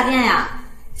这家店呀，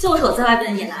就是我在外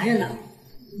边演男人的。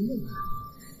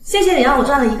谢谢你让我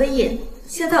赚了1个亿，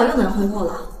现在我又能挥霍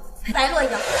了。白洛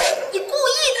阳，你故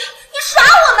意的，你耍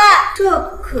我们！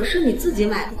这可是你自己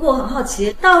买的，不过我很好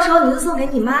奇，到时候你是送给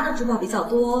你妈的珠宝比较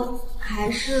多，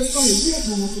还是送给叶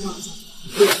枫的珠宝比较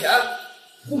多？给钱，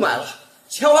不买了，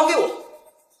钱还给我，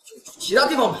就去其他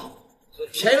地方买，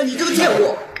便宜了你这个贱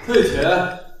货。退钱，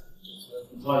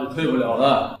恐怕是退不了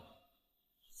了。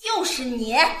又是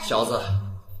你，小子，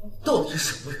到底是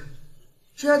什么人？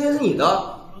这家店是你的，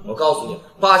我告诉你，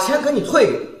把钱赶紧退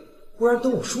给我，不然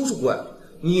等我叔叔过来，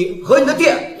你和你的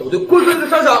店都得滚出这个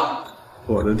商场。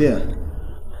我的店，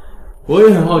我也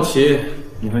很好奇，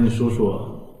你和你叔叔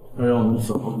要让我们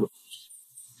怎么滚？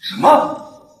什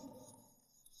么？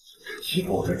欺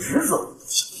负我的侄子，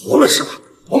想活了是吧？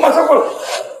我马上过来。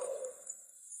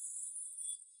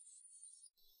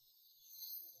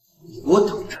你给我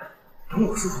等着，等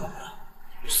我叔叔来了，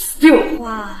死定了！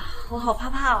哇，我好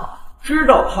怕哦。知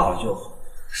道怕了就好，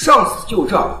上次旧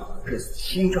账，这次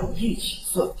新账一起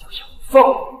算，就想放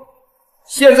我。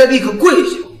现在立刻跪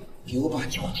下，给我把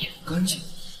脚舔干净，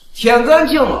舔干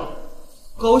净了，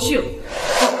高兴。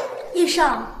叶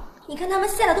少，你看他们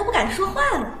吓得都不敢说话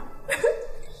了。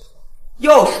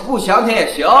要是不想舔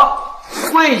也行，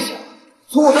跪下，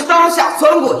从我的裆下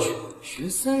钻过去，学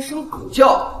3声狗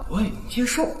叫，我也能接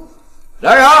受。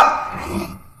来人，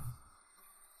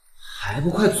还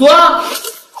不快钻！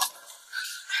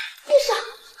叶少，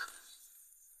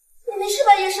你没事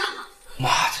吧？叶少，妈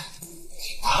的，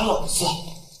打老子！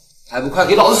还不快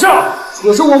给老子上！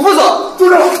出事我负责！住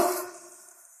手！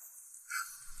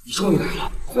你终于来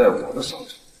了，在我的商场，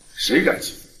谁敢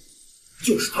欺负？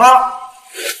就是他！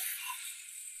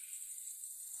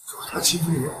就是他欺负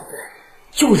你，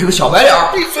就是这个小白脸！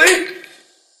闭嘴！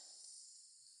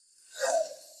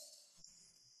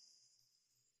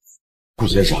顾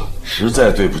先生，实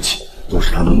在对不起，都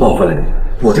是他们冒犯了你，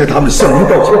我代他们向您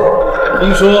道歉。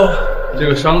听说这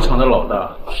个商场的老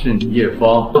大是你叶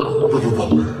枫？不，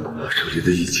这里的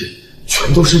一切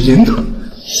全都是您的。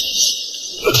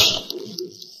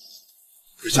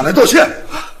跪下来道歉！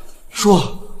叔，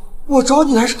我找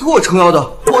你来是给我撑腰的，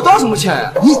我道什么歉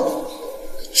呀？你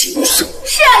畜生！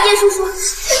是啊，叶叔叔，这都是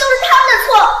他们的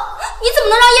错，你怎么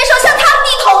能让叶少向他们低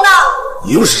头呢？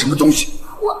你又是什么东西？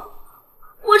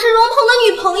我是荣鹏的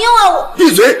女朋友啊！我闭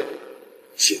嘴！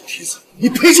贱蹄子，你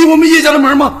配进我们叶家的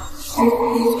门吗？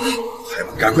还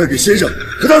不赶快给先生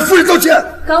和他夫人道歉！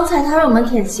刚才他让我们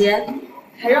舔鞋，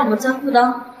还让我们钻裤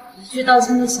裆，一句道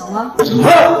歉就行了。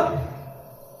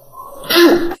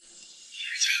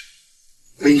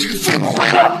被你这个贱毛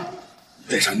坏了，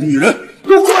带上女人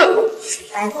给我滚！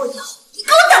白洛瑶，你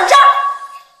给我等着！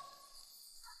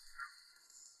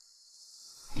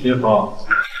叶枫，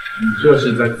你这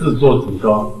是在自作主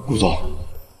张。顾总，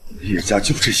叶家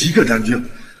就这一个男丁，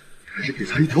还是给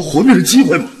他一条活命的机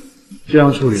会嘛。这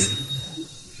样处理就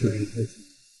是太轻。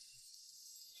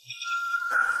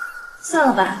算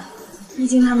了吧，毕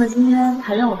竟他们今天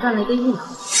还让我赚了1个亿呢。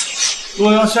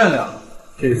多要善良，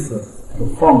这次我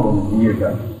放过你们叶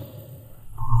家。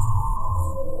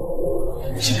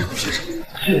谢谢顾先生，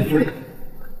谢谢夫人，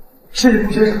谢谢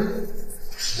顾先生，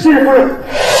谢谢夫人。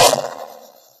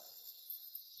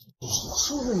叔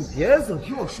叔，你别死，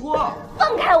听我说。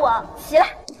放开我！起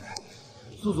来！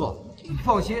素素，你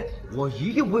放心，我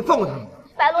一定不会放过他们。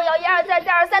白洛瑶一而再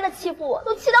再而三的欺负我，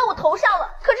都气到我头上了，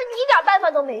可是你一点办法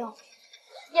都没有。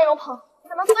叶荣鹏，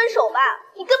咱们分手吧，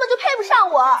你根本就配不上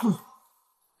我。素素，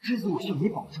这次我向你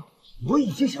保证，我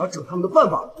已经想要整他们的办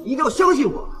法了，你一定要相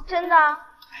信我。真的？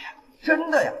哎呀，真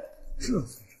的呀！这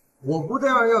次我不但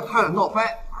让人要他俩闹掰，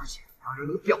而且让人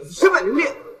那个婊子身败名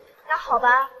裂。那好吧，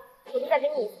我就再给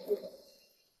你一次机会。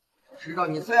知道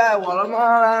你最爱我了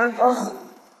吗？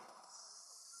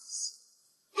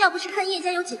要不是看叶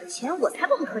家有几个钱，我才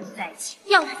不会和你在一起。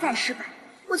要是再失败，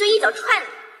我就一脚踹你。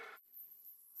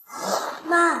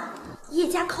妈，叶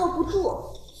家靠不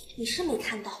住。你是没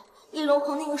看到，叶荣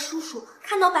鹏那个叔叔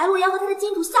看到白洛阳和他的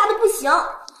金主吓得不行，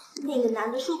那个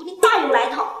男的说不定大有来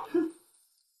头。哼，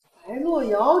白洛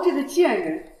瑶这个贱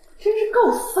人真是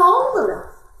够骚的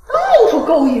了，到处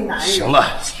勾引男人。行了，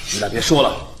你俩别说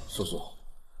了，素素，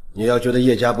你要觉得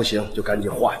叶家不行，就赶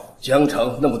紧换。江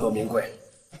城那么多名贵，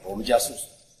我们家素素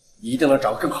一定能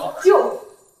找个更好的。就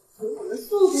我们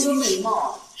素素的美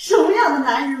貌，什么样的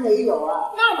男人没有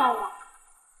啊？那当然。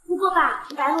不过吧，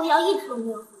白洛瑶一直都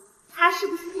没有回来，他是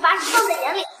不是不把你放在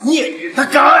眼里？孽女，他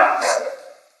敢！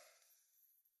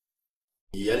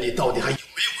你眼里到底还有没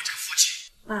有我这个父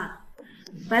亲？爸，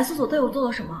白素素对我做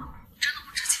了什么？真的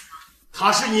不知情吗？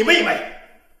她是你妹妹，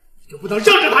你就不能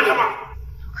让着她点吗？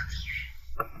可以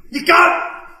你敢！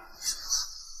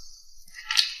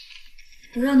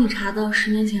我让你查的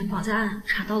10年前绑架案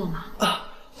查到了吗？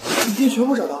已经全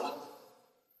部找到了。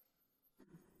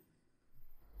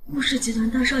顾氏集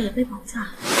团大少爷被绑架，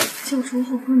救出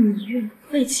后昏迷医院，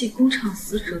废弃工厂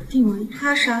死者定为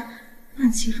他杀，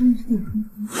但其中有人。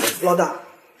老大，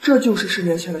这就是10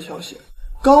年前的消息，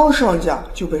刚上架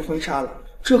就被封杀了，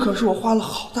这可是我花了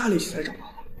好大力气才找到的。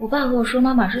我爸和我说，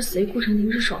妈妈是死于顾晨婷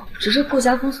之手，只是顾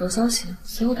家封锁消息，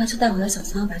随后他就带回了小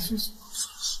三白素素。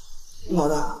老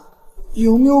大，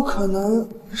有没有可能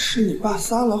是你爸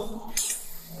撒了谎？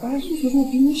白素素又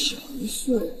比你小1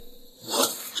岁，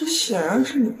这显然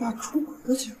是你爸出轨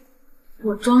的结果。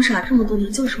我装傻这么多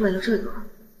年就是为了这个，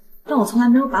但我从来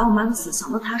没有把我妈的死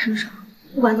想到她身上。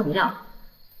不管怎么样，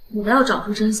我都要找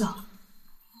出真相。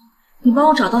你帮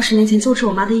我找到10年前救治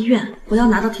我妈的医院，我要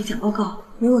拿到体检报告。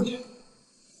没问题。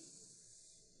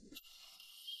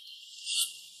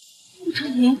顾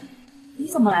晨婷，你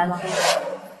怎么来了？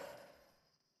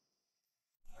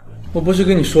我不是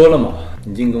跟你说了吗？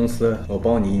你进公司，我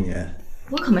包你1年。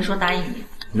我可没说答应你。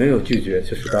没有拒绝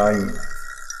就是答应。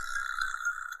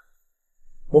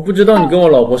我不知道你跟我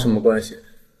老婆什么关系，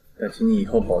但请你以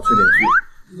后保持点距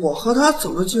离。我和她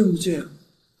走得近不近，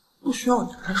不需要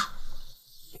你来说。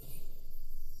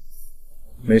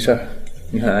没事儿，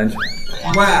你很安全。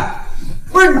喂，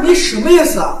不是你什么意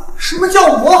思啊？什么叫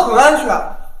我很安全？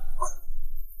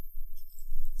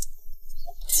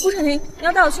顾晨婷，你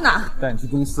要带我去哪？带你去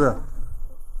公司。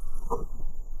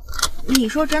你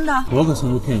说真的？我可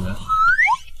从不骗人。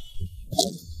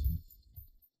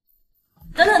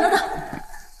等等等等，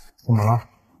怎么了？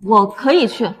我可以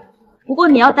去，不过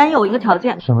你要答应我一个条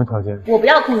件。什么条件？我不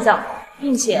要空降，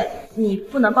并且你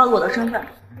不能暴露我的身份。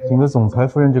顶着总裁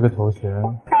夫人这个头衔，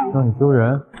让你丢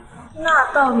人？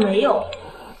那倒没有，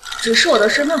只是我的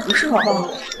身份不适合暴露，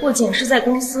不仅是在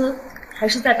公司，还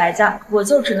是在白家，我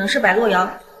就只能是白洛瑶，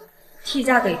替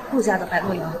嫁给顾家的白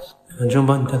洛瑶。反正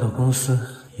把你带到公司，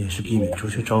也是避免出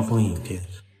去招蜂引蝶，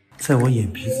在我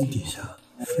眼皮子底下，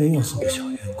非要做个小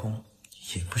员工，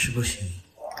也不是不行。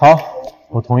好，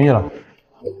我同意了。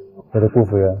我的顾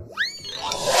夫人。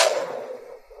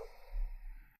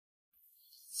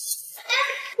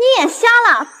你眼瞎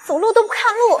了，走路都不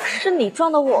看路。是你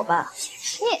撞的我吧？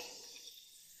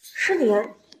是你？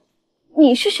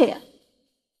你是谁呀？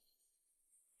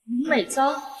林美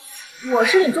娇，我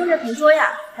是你中学同桌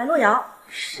呀，白洛瑶。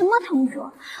什么同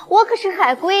桌？我可是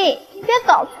海龟，你别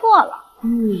搞错了。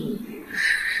你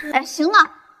是？哎，行了，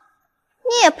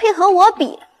你也配合我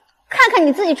比？看看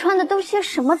你自己穿的都些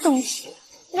什么东西，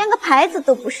连个牌子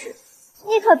都不是。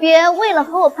你可别为了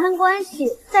和我攀关系，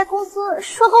在公司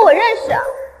说和我认识啊！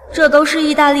这都是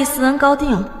意大利斯恩高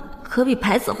定，可比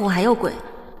牌子货还要贵。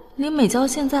林美娇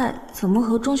现在怎么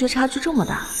和中学差距这么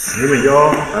大？林美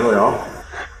娇，白洛瑶，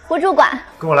胡主管，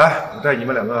跟我来，我带你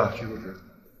们2个去入职。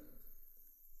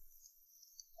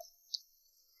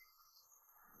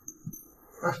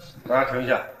大家停一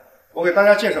下，我给大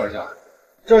家介绍一下，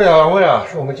这2位啊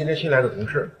是我们今天新来的同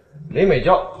事，林美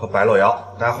娇和白洛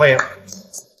瑶，大家欢迎。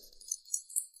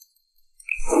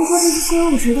不过这次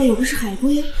新入职的有个是海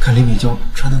龟，看林美娇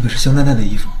穿的可是香奈奈的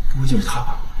衣服，不会就是她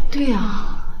吧？对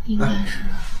呀，应该是。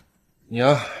你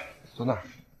啊，坐那儿。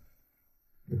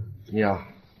你啊，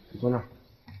坐那儿。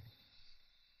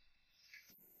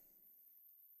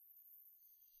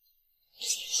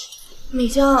美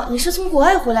娇，你是从国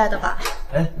外回来的吧？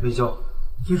哎，美娇，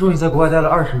听说你在国外待了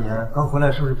20年，刚回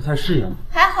来是不是不太适应？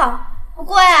还好，不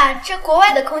过呀，这国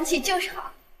外的空气就是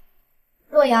好。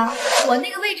洛阳，我那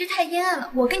个位置太阴暗了，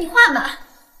我跟你换吧。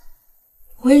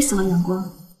我也喜欢阳光。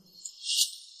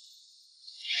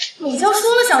美娇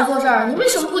说了想坐这儿，你为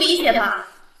什么不理解她？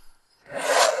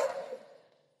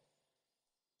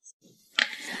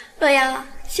洛阳，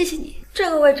谢谢你。这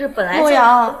个位置本来就……洛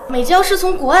阳，美娇是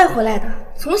从国外回来的，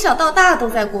从小到大都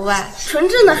在国外，纯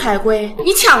正的海归，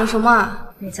你抢什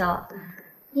么？美娇，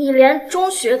你连中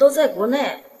学都在国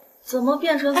内，怎么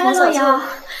变成从小就……洛阳，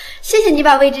谢谢你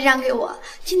把位置让给我，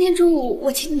今天中午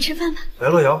我请你吃饭吧。白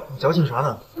洛瑶，你矫情啥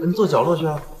呢？赶紧坐角落去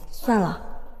啊！算了，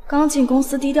刚进公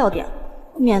司低调点，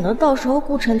免得到时候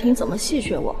顾晨婷怎么戏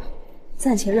谑我，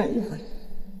暂且忍一回。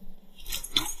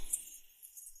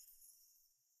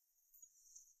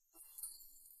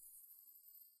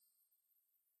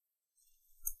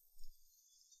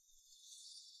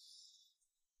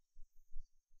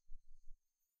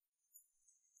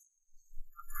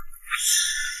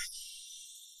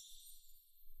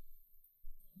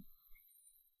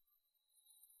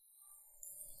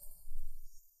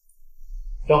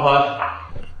张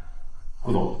涵，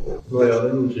顾总，洛瑶的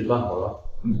入职办好了。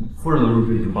夫人的入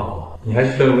职已经办好了，你还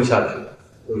是登不下去。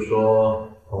就是说，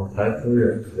总裁夫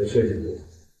人的设计图，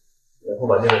然后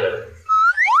把这个带上。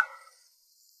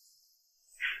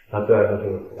他最爱的这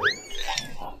个图。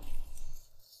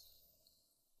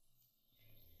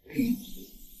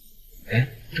哎，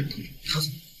这他怎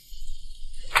么？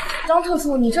张特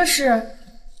助，你这是？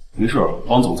没事，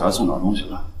帮总裁送点东西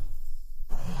来。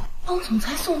帮总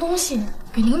裁送东西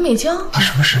给林美娇？他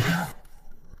什么身份？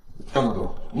张特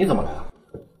助，你怎么来了？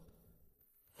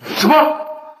什么？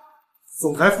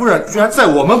总裁夫人居然在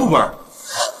我们部门？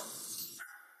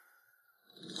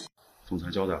总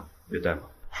裁交代了，别怠慢。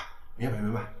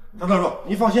明白。张特助，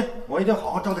您放心，我一定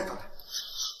好好招待招待。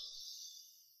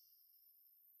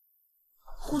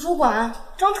胡主管，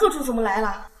张特助怎么来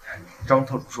了？张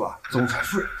特助说啊，总裁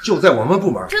夫人就在我们部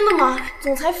门。真的吗？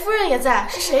总裁夫人也在，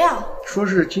是谁呀？说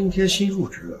是今天新入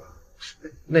职的，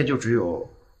那就只有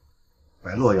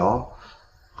白洛瑶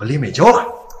和林美娇了。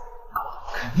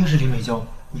肯定是林美娇，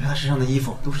你看她身上的衣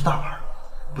服都是大牌，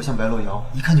不像白洛瑶，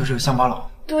一看就是个乡巴佬。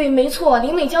对，没错，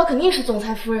林美娇肯定是总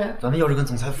裁夫人。咱们要是跟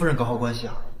总裁夫人搞好关系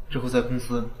啊，之后在公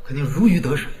司肯定如鱼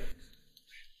得水。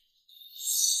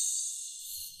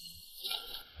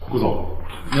顾总，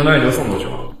牛奶已经送过去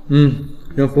了。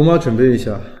让福妈准备一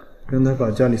下，让她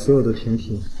把家里所有的甜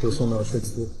品都送到社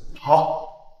区。好。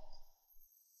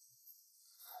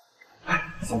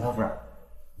哎，总裁夫人，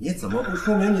你怎么不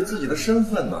说明你自己的身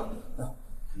份呢？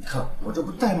你看我这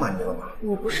不怠慢你了吗？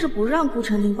我不是不让顾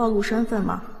晨林暴露身份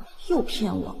吗？又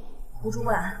骗我！胡主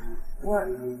管，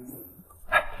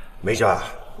梅娇啊，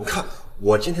你看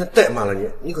我今天怠慢了你，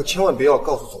你可千万别要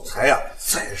告诉总裁呀。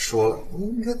再说了，你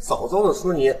应该早早的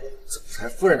说你总裁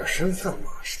夫人的身份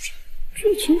嘛，是不是？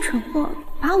剧情蠢货，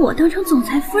把我当成总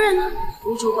裁夫人了？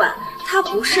胡主管，她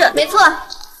不是。没错，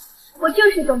我就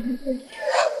是总裁夫人。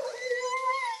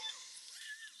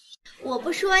我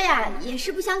不说呀，也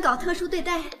是不想搞特殊对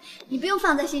待，你不用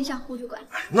放在心上，胡主管。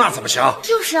那怎么行？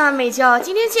就是啊，美娇，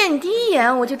今天见你第一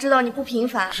眼我就知道你不平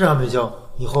凡。是啊，美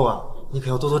娇，以后啊，你可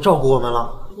要多多照顾我们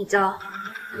了。美娇，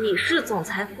你是总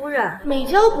裁夫人。美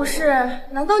娇不是，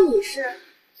难道你是？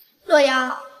洛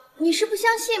阳，你是不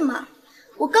相信吗？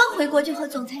我刚回国就和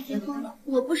总裁结婚了，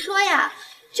我不说呀，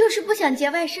就是不想节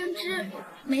外生枝。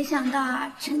没想到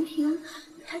啊，陈婷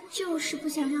她就是不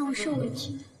想让我受委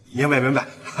屈。明白。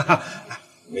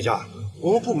美娇，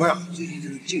我们部门啊，最近就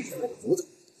是进去了个组长，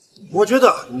我觉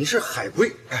得你是海归，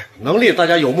能力大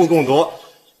家有目共睹。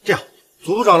这样，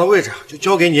组长的位置就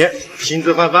交给你，薪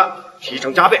资翻番，提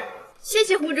成加倍。谢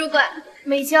谢胡主管。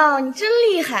美娇，你真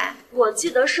厉害！我记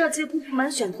得设计部部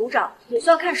门选组长也是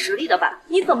要看实力的吧？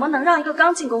你怎么能让一个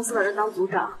刚进公司的人当组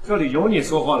长？这里有你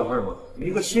说话的份吗？你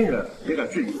一个新人也敢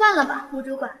质疑？算了吧，胡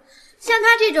主管，像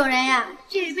他这种人呀，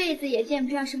这辈子也见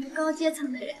不上什么高阶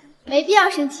层的人，没必要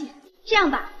生气。这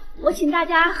样吧，我请大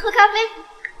家喝咖啡。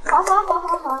好。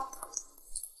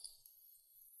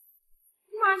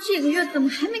妈，这个月怎么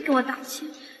还没给我打钱？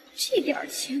这点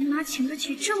钱哪请得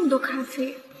起这么多咖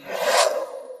啡？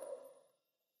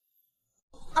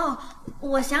哦，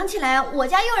我想起来，我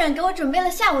家佣人给我准备了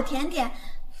下午甜点，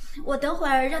我等会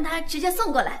儿让他直接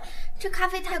送过来。这咖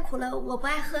啡太苦了，我不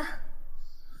爱喝。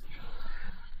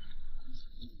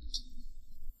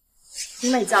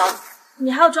林美娇，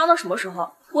你还要装到什么时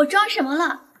候？我装什么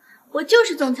了？我就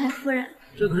是总裁夫人。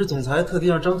这可是总裁特地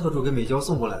让张特助给美娇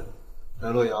送过来的。白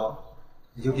洛瑶，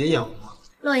你就别眼红了。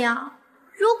洛瑶，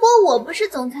如果我不是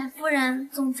总裁夫人，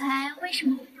总裁为什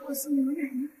么会给我送牛奶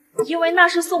呢？因为那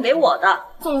是送给我的。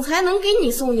总裁能给你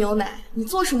送牛奶，你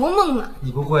做什么梦呢？你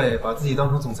不会把自己当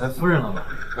成总裁夫人了吧？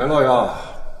白洛瑶，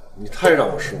你太让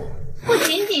我失望了。不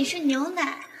仅仅是牛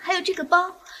奶，还有这个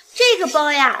包。这个包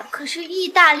呀，可是意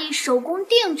大利手工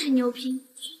定制牛皮，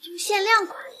全球限量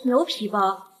款。牛皮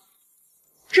包？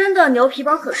真的牛皮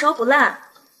包可烧不烂，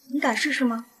你敢试试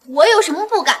吗？我有什么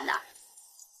不敢的？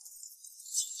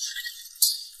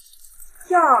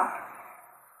哟，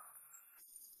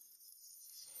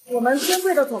我们尊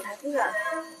贵的总裁夫人，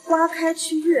花开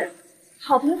区域，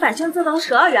好评返现做到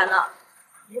12元呢。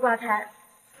不挂开，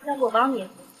要不我帮你。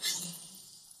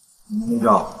美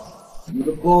娇，你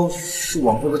的包是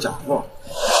网购的假货。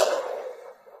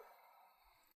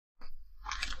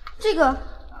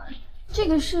这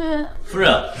个是夫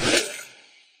人，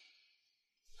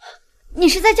你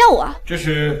是在叫我？这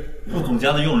是副总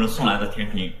家的佣人送来的甜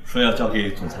品，说要交给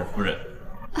总裁夫人。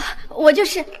我就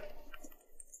是。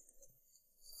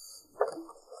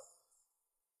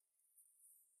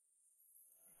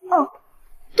哦，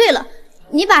对了，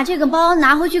你把这个包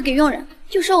拿回去给佣人，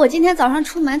就说我今天早上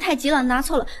出门太急了，拿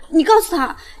错了。你告诉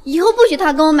他，以后不许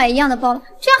他跟我买一样的包了，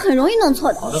这样很容易弄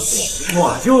错的。好的，夫人。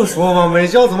我就说嘛，美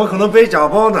娇怎么可能背假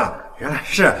包呢？原来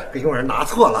是给佣人拿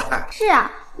错了。是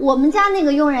啊，我们家那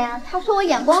个佣人啊，他说我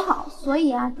眼光好，所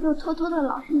以啊，就偷偷的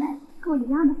老是买跟我一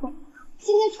样的货。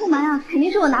今天出门啊，肯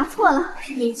定是我拿错了。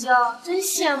美娇，真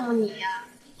羡慕你呀！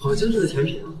好精致的甜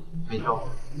品啊！美娇，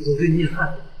顾总对你也太好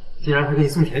了，竟然还给你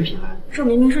送甜品来。这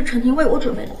明明是陈婷为我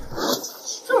准备的，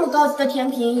这么高级的甜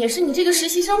品也是你这个实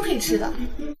习生配吃的。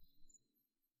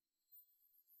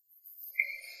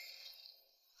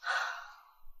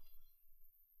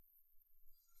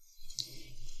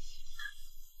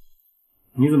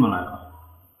你怎么来了？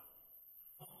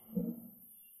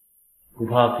不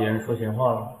怕别人说闲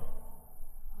话了？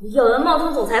有人冒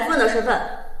充总裁夫人的身份，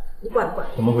你管不管？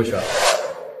怎么回事？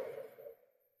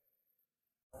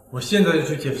我现在就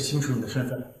去解释清楚你的身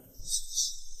份。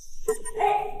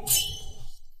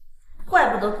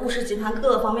怪不得顾氏集团各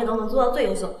个方面都能做到最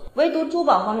优秀，唯独珠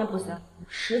宝方面不行，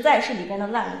实在是里边的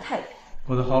烂人太多。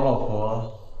我的好老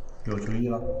婆有主意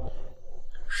了？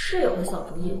是有个小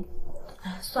主意，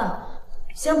哎，算了，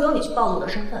先不用你去暴露我的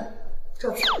身份，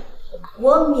这次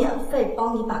我免费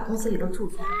帮你把公司里的住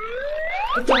宅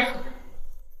都交出来。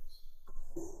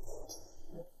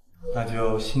那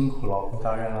就辛苦老婆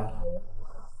大人了。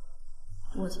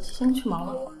我先去忙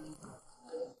了。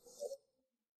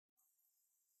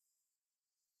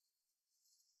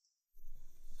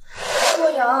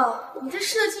洛瑶，你这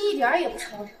设计一点也不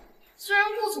超常。虽然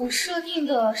顾总设定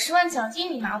的10万奖金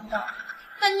你拿不到，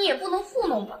但你也不能糊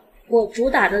弄吧？我主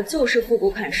打的就是复古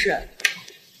款式。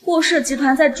顾氏集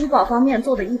团在珠宝方面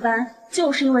做的一般，就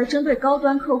是因为针对高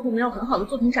端客户没有很好的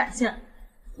作品展现。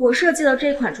我设计的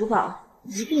这款珠宝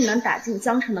一定能打进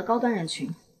江城的高端人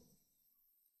群。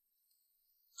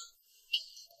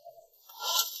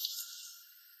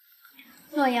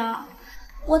洛瑶，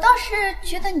我倒是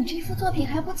觉得你这幅作品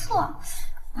还不错。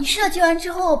你设计完之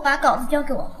后把稿子交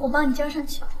给我，我帮你交上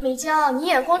去。美娇，你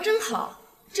眼光真好，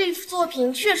这幅作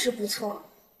品确实不错。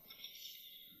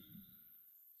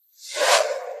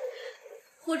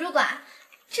胡主管，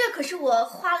这可是我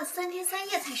花了3天3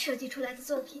夜才设计出来的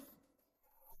作品。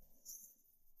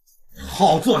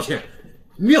好作品，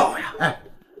妙呀！哎，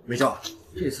美娇，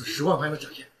这次10万块钱的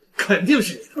奖金肯定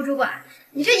是你的。胡主管，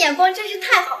你这眼光真是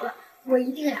太好了，我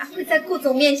一定会在顾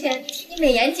总面前替你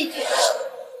美言几句。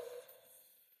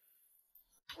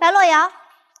白洛瑶，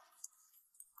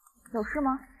有事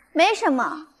吗？没什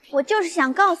么，我就是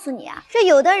想告诉你啊，这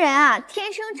有的人啊，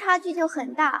天生差距就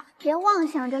很大，别妄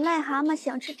想着癞蛤蟆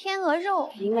想吃天鹅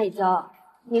肉。林美娇，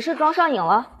你是装上瘾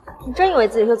了？你真以为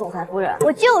自己是总裁夫人？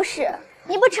我就是，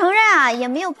你不承认啊，也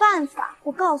没有办法。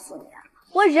我告诉你啊，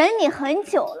我忍你很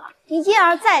久了，你一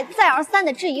而再、再而三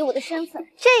的质疑我的身份。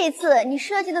这一次你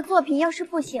设计的作品要是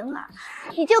不行啊，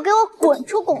你就给我滚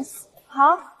出公司。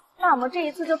好，那我们这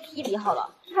一次就比一比好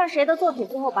了，看谁的作品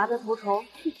最后拔得头筹。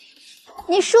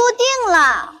你输定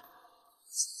了。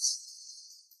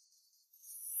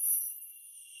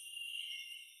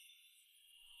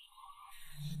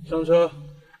上车。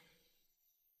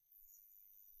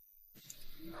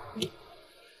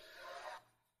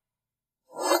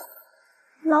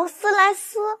劳斯莱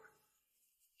斯，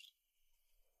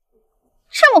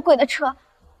这么贵的车，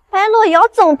白洛瑶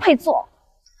怎么配坐？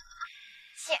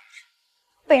简直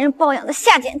被人包养的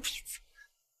下贱蹄子，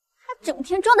还整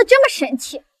天装的这么神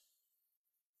气。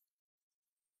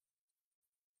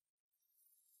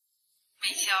美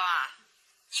娇啊，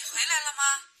你回来了吗？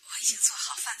我已经做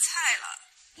好饭菜了。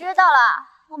知道了，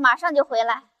我马上就回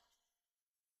来。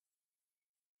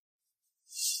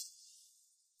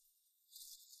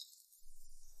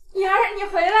妮儿，你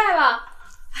回来了！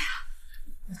哎呀，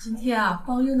我今天啊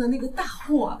帮用的那个大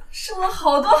货收了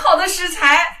好多好的食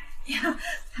材呀，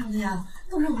他们呀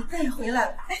都让我带回来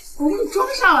了。哎，我给你装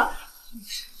上了，这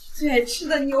是你最爱吃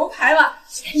的牛排了，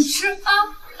你吃啊！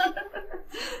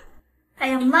哎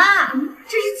呀妈，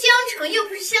这是江城又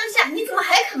不是乡下，你怎么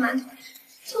还啃馒头？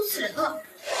羞死人了！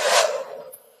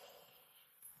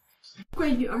乖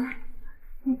女儿，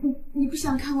你不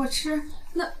想看我吃，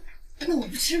那我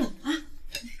不吃了啊！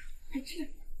快吃！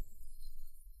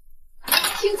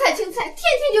青菜，天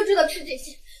天就知道吃这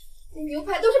些，那牛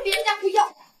排都是别人家不要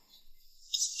的。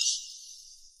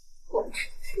我不吃，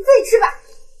你自己吃吧。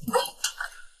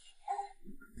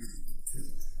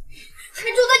还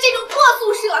住在这种破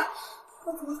宿舍，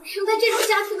我怎么会生在这种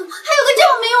家庭呢？还有个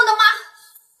这么没用的妈，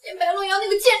连白洛瑶那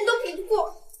个贱人都比不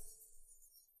过。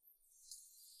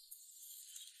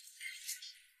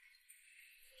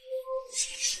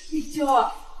美娇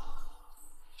啊，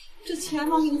这钱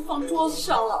妈给你放桌子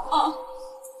上了啊，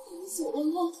你走了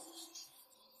吗？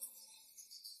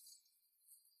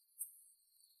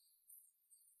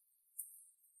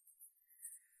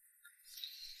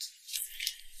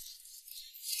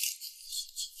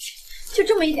就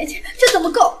这么一点钱，这怎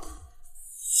么够？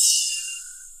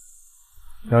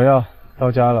瑶瑶，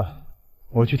到家了，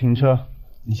我去停车，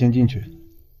你先进去。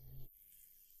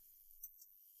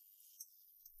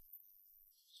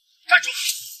站住！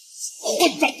混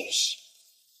账东西！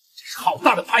这是好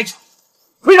大的排场，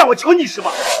会让我求你是吧？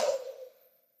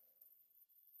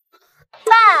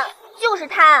爸，就是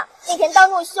他，那天当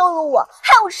众羞辱我，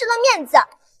害我失了面子。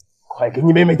快给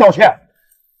你妹妹道歉！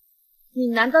你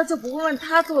难道就不会问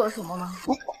他做了什么吗？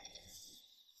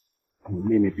你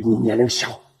妹妹比你年龄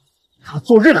小，她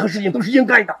做任何事情都是应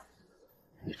该的。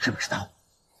你知不知道，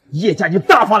叶家已经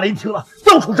大发雷霆了，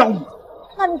到处招你。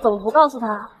那你怎么不告诉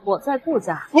他我在顾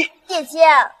家？姐姐，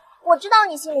我知道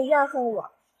你心里怨恨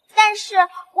我，但是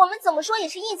我们怎么说也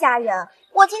是一家人。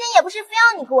我今天也不是非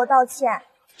要你给我道歉，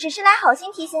只是来好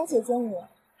心提醒姐姐你，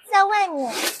在外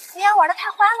面不要玩得太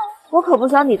花喽。我可不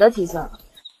想你的提醒，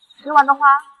谁玩的花，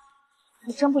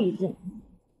还真不一定。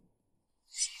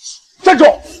站住！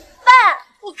爸，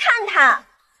你看他，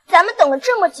咱们等了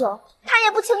这么久，他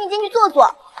也不请你进去坐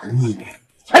坐。你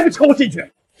才不请我进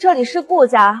去！这里是顾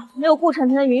家，没有顾晨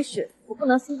晨的允许，我不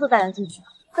能私自带人进去。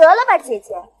得了吧，姐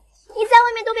姐，你在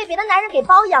外面都被别的男人给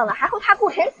包养了，还会怕顾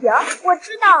晨婷？我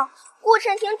知道顾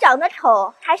晨婷长得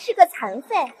丑，还是个残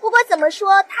废，不过怎么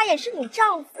说，他也是你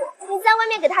丈夫，你在外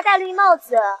面给他戴绿帽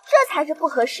子，这才是不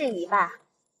合时宜吧？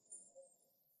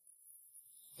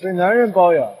被男人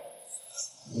包养，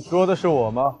你说的是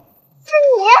我吗？是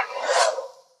你！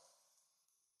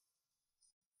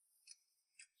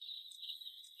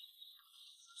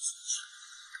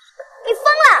你疯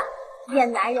了！野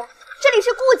男人，这里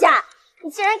是顾家，你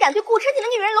竟然敢对顾晨婷的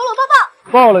女人搂搂抱抱！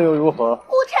抱了又如何？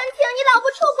顾晨婷，你老婆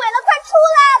出轨了，快出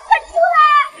来，快出来！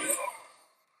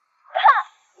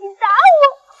你打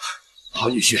我！好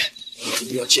女婿，你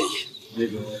不要介意，那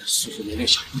个叔叔年龄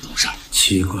小，不懂事。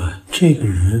奇怪，这个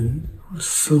人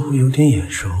似乎有点眼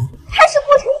熟。他是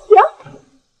顾晨婷？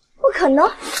不可能，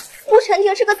顾晨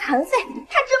婷是个残废，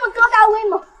她这么高大威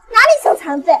猛，哪里像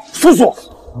残废？叔叔，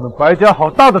你们白家好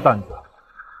大的胆子！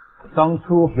当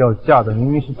初要嫁的明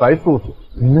明是白素素，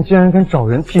你们竟然敢找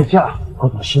人替嫁！我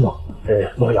怎么息怒？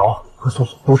罗瑶和素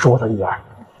素都是我的女儿，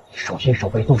手心手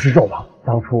背都是肉嘛。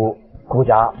当初顾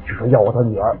家只说要我的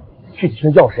女儿，具体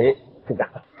是要谁，对吧？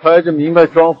开着明白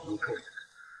装糊涂，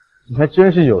你还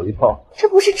真是有一套。这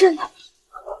不是真的，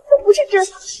这不是真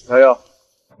的。瑶瑶，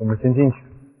我们先进去。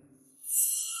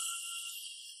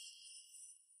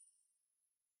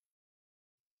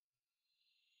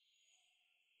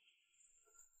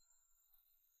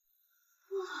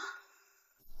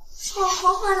好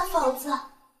豪华的房子，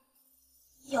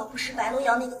要不是白洛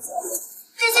瑶那个贱人，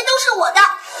这些都是我的。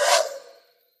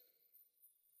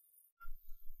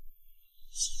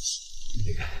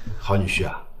那个好女婿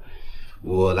啊，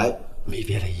我来没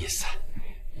别的意思，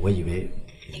我以为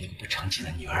你那个不成器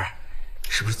的女儿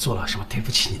是不是做了什么对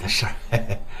不起你的事儿？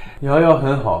瑶瑶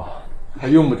很好，还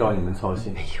用不着你们操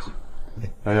心。哎呦，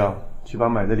瑶瑶，去把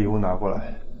买的礼物拿过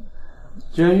来。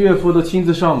既然岳父都亲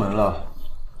自上门了，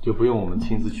就不用我们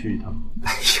亲自去一趟。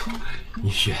哎呦，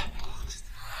女婿，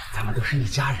咱们都是一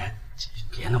家人，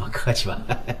别那么客气吧。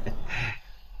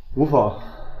无妨，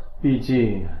毕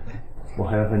竟我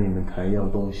还要和你们谈一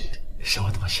样东西。什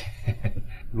么东西？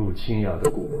陆清雅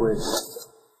的骨灰。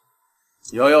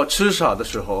瑶瑶痴傻的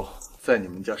时候，在你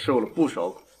们家受了不少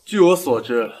苦。据我所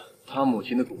知，她母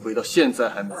亲的骨灰到现在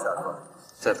还没下葬，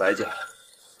在白家。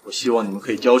我希望你们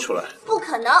可以交出来。不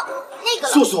可能，那个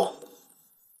素素。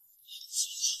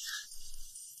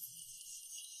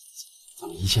咱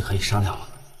们一切可以商量了。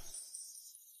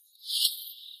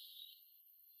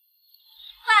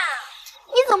爸，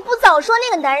你怎么不早说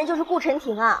那个男人就是顾晨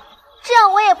婷啊？这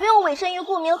样我也不用委身于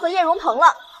顾明和叶荣鹏了。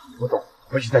不懂，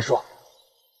回去再说。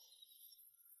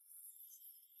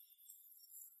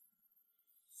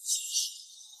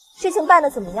事情办得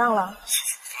怎么样了？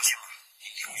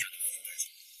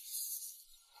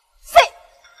废！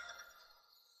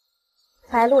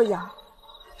白洛瑶，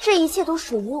这一切都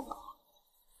属于我。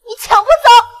你抢不走！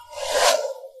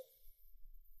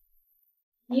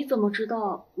你怎么知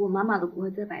道我妈妈的骨灰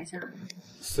在白家？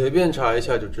随便查一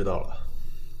下就知道了。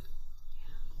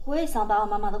我也想把我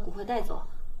妈妈的骨灰带走，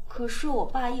可是我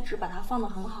爸一直把它放得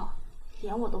很好，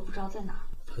连我都不知道在哪。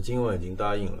他今晚已经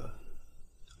答应了，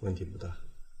问题不大。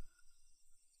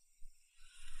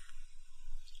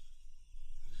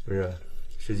夫人，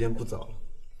时间不早了，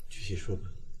去洗漱吧。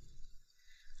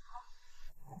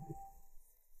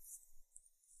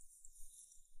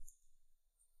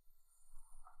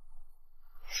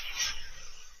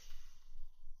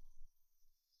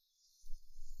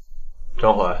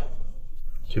张怀，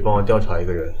去帮我调查一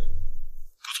个人。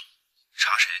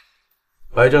查谁？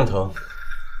白正腾，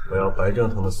我要白正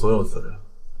腾的所有资料，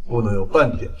不能有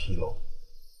半点纰漏。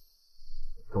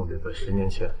重点在10年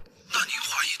前。那你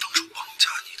怀疑当初绑架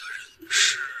你的人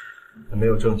是？还没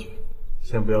有证据，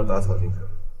先不要打草惊蛇。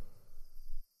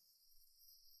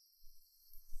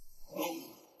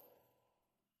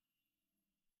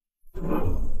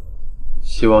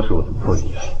希望是我的破解。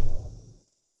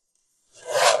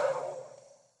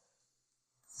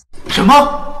什么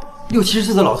？60-70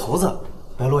岁的老头子，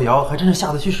白洛瑶还真是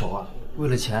下得去手啊！为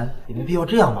了钱，也没必要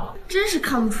这样嘛。真是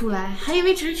看不出来，还以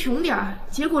为只是穷点儿，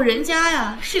结果人家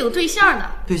呀是有对象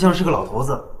的。对象是个老头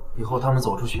子，以后他们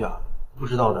走出去啊，不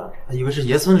知道的还以为是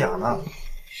爷孙俩呢。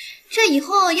这以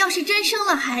后要是真生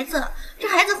了孩子，这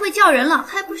孩子会叫人了，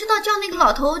还不知道叫那个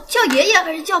老头叫爷爷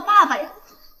还是叫爸爸呀。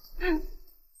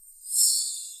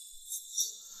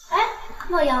哎，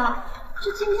洛瑶，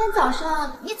这今天早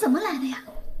上你怎么来的呀？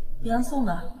别人送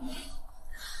的。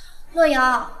洛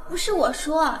瑶，不是我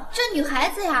说，这女孩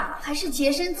子呀，还是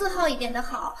洁身自好一点的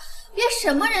好，别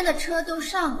什么人的车都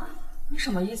上啊。你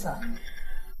什么意思啊？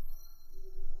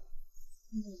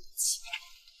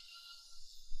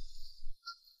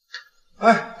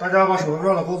哎，大家把手头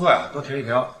上的工作呀都停一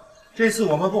停。这次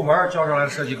我们部门交上来的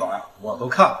设计稿呀，我都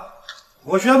看了。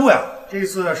我宣布呀，这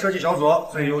次设计小组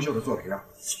最优秀的作品啊，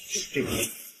就是这个。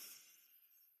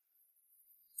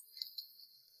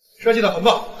设计的很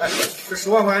棒，哎，这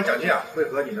10万块钱奖金啊，会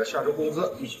和你的下周工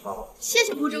资一起发放。谢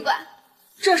谢胡主管。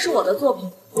这是我的作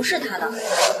品，不是他的。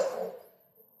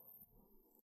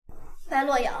白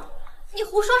洛瑶，你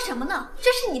胡说什么呢？这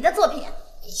是你的作品。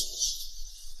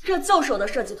这就是我的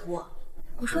设计图。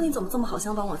我说你怎么这么好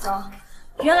心帮我交？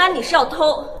原来你是要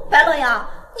偷。白洛瑶，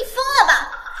你疯了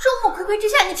吧？众目睽睽之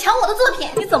下，你抢我的作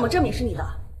品，你怎么证明是你的？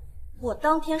我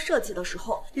当天设计的时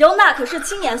候，刘娜可是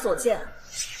亲眼所见，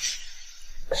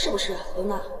是不是，刘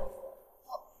娜？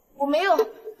我没有。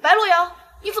白洛瑶，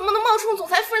你怎么能冒充总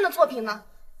裁夫人的作品呢？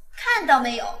看到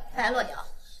没有，白洛瑶，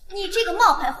你这个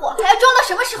冒牌货还要装到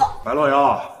什么时候？白洛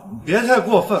瑶，你别太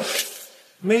过分了。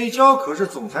美娇可是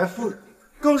总裁夫人，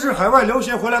更是海外留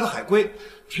学回来的海归，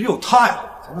只有她呀，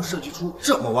才能设计出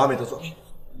这么完美的作品。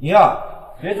你呀，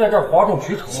别在这儿哗众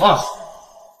取宠啊！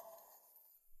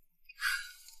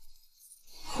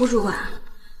胡主管，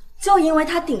就因为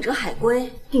他顶着海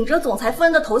归，顶着总裁夫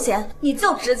人的头衔，你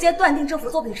就直接断定这幅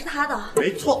作品是他的？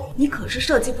没错，你可是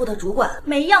设计部的主管，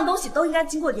每一样东西都应该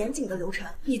经过严谨的流程，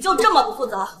你就这么不负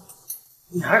责？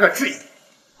你还敢质疑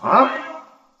啊？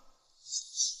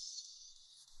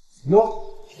哟，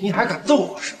你还敢逗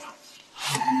我是吧？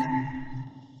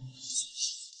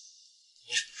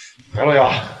白洛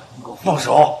瑶，你给我放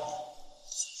手！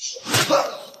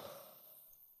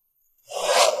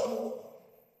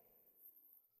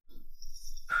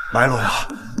白洛瑶，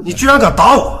你居然敢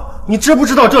打我！你知不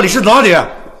知道这里是哪里？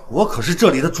我可是这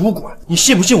里的主管，你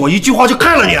信不信我一句话就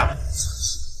开了你？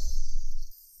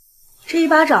这一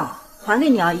巴掌还给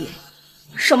你而已。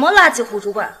什么垃圾胡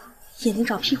主管，眼睛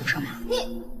长屁股上吗？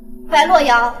你，白洛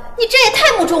瑶，你这也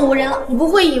太目中无人了！你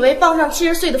不会以为傍上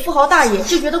70岁的富豪大爷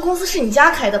就觉得公司是你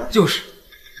家开的吧？就是，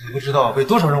你不知道被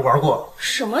多少人玩过。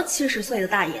什么70岁的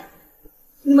大爷？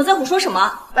你们在胡说什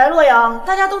么？白洛瑶，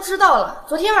大家都知道了，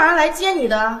昨天晚上来接你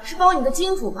的是包你的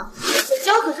金主吧？小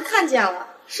娇可是看见了，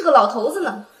是个老头子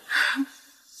呢。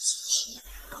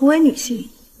同为女性，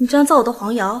你居然造我的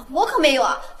黄谣？我可没有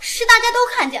啊，是大家都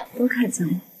看见了。都看见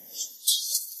了。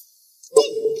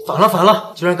反了反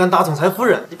了，居然敢打总裁夫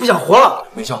人，你不想活了？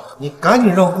美娇，你赶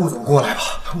紧让顾总过来吧，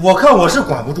我看我是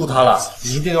管不住他了，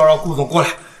你一定要让顾总过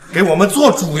来，给我们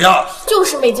做主呀！就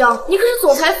是美娇，你可是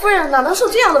总裁夫人，哪能受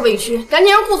这样的委屈？赶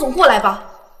紧让顾总过来吧。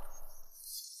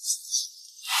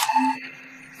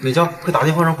美娇，快打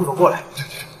电话让顾总过来！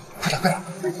快点，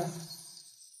快点！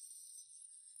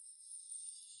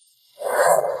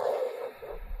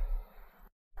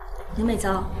林美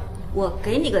娇，我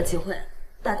给你个机会，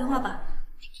打电话吧。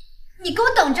你给我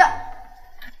等着！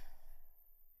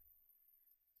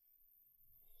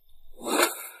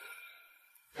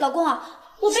老公啊，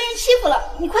我被人欺负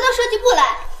了，你快到设计部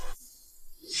来。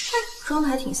装的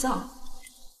还挺像，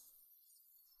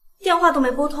电话都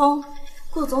没拨通，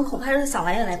顾总恐怕是想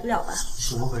来也来不了吧？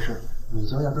怎么回事？美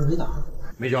娇压根没打。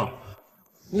美娇，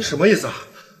你什么意思啊？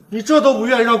你这都不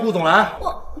愿意让顾总来？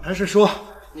还是说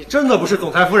你真的不是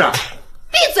总裁夫人？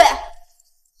闭嘴！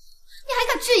你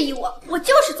还敢质疑我？我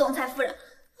就是总裁夫人。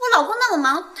我老公那么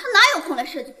忙，他哪有空来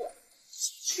设计部？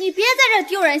你别在这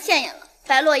丢人现眼了，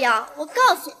白洛瑶，我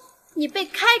告诉你，你被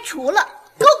开除了，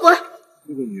给我滚！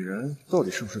这个女人到底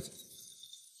是不是总裁？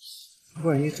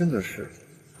万一真的是，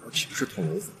我岂不是捅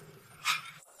娄子？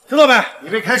知道没？你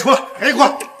被开除了，赶紧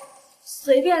滚！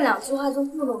随便2句话就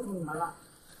糊弄住你们了，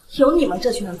有你们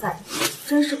这群人在，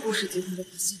真是顾氏集团的不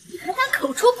幸。你还敢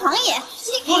口出狂言！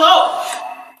住手！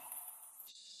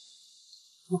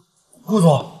顾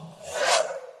总，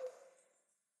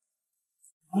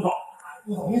顾总，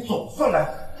你总算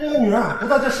来！这个女人不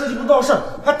但在设计部闹事，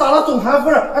还打了总裁夫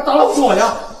人，还打了我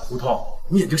呀！胡涛，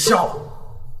你眼睛瞎了？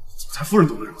总裁夫人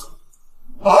都来了。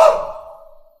啊！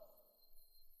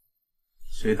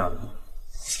谁打的？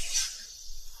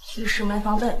一时没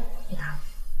防备，被打了。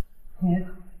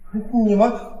你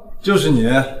们就是你，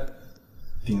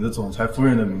顶着总裁夫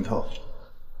人的名头，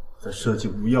在设计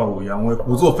部耀武扬威、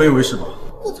胡作非为是吧？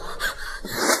顾总，我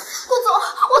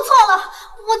错了，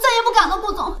我再也不敢了。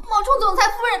顾总，冒充总裁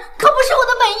夫人可不是我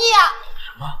的本意啊！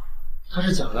什么？他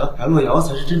是假的，白洛瑶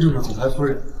才是真正的总裁夫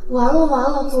人。完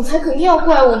了，总裁肯定要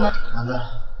怪我们。男的，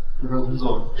这份工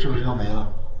作是不是要没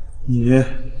了？你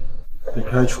被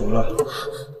开除了。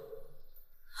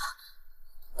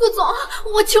顾总，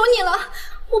我求你了，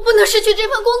我不能失去这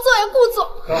份工作呀，顾总。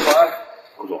张怀，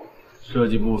顾总，设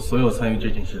计部所有参与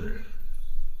这件事的人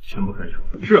全部开除。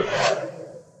是。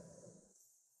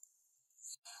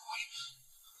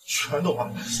全都完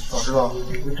了，早知道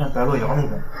就站白洛瑶那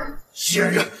边。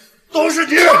贱人，都是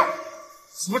你！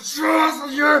我掐死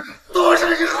你！都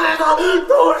是你害的，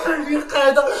都是你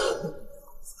害的，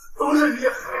都是你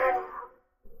害的。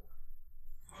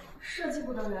设计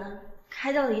部的人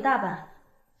开掉了一大半，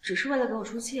只是为了给我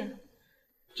出气。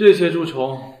这些蛀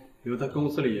虫留在公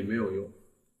司里也没有用，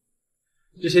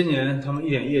这些年他们一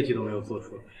点业绩都没有做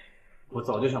出来，我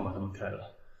早就想把他们开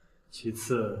了。其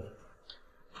次，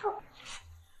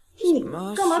你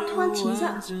干嘛突然停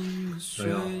下来？小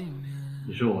姚，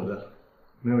你是我的，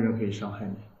没有人可以伤害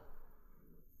你。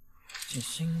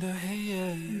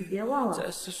你别忘了，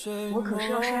我可是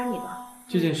要杀你的。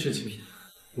这件事情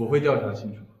我会调查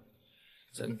清楚。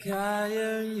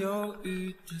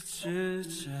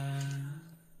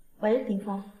喂，林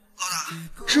峰。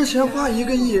之前花1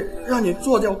个亿让你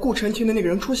做掉顾晨婷的那个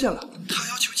人出现了，他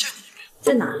要求见你一面。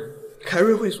在哪？凯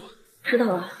瑞会所。知道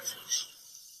了。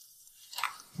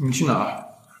你去哪儿？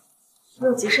我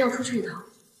有急事要出去一趟。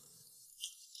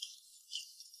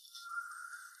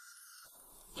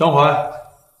张怀，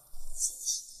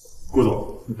顾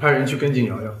总，你派人去跟进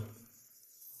瑶瑶，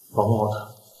保护好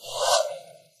她。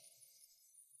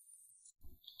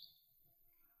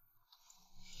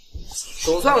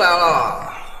总算来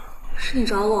了。是你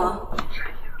找我？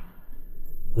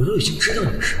我都已经知道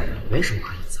你的事了，没什么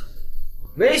可隐藏。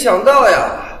没想到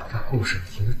呀，这顾沈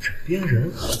婷的枕边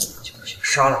人就不想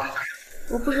杀了他。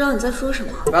我不知道你在说什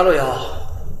么。白洛瑶，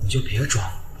你就别装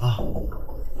了啊！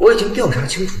我已经调查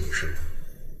清楚你的身份。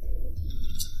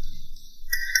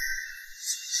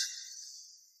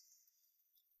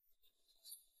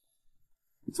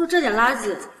就这点垃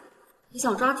圾，你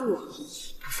想抓住我？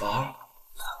不妨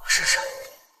我试试。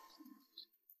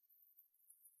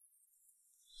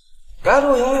白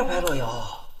洛瑶呀，白洛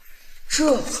瑶，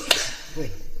这为你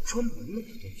专门弄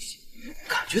的东西，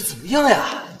感觉怎么样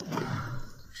呀？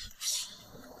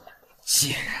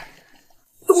贱人，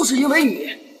都是因为你，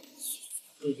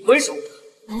对你分手的。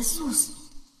白素素，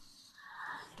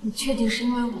你确定是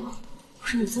因为我，不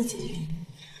是你自己的原因？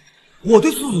我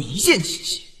对素素一见倾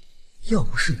心，要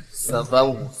不是你3番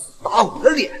5次打我的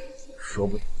脸，说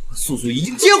不定和素素已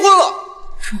经结婚了。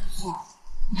这话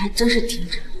你还真是听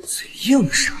着。嘴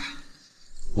硬是吧？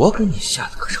我给你下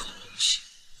的可是好东西，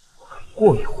我看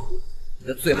过一会儿，你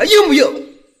的嘴还硬不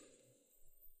硬？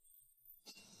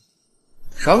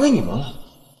赏给你们了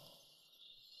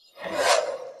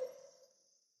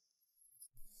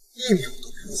，1秒都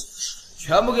别错失，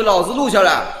全部给老子录下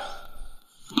来！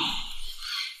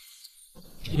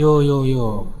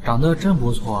哟，长得真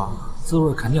不错，滋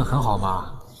味肯定很好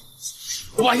吧？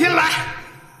我先来。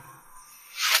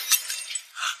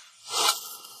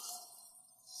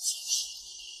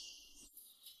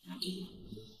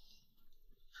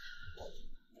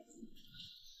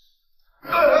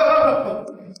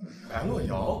白洛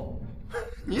瑶，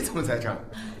你怎么在这儿？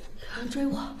有人追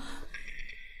我。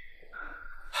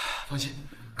放心，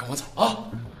跟我走啊！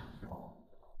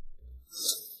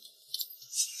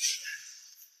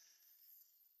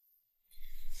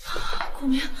顾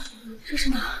明，这是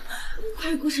哪儿？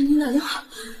快给顾晨婷打电话，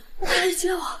让他来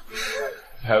接我。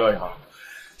白洛瑶，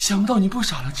想不到你不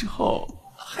傻了之后，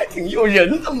还挺诱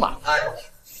人的嘛！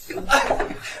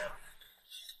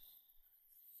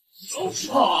走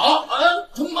跑啊！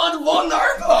他妈的往哪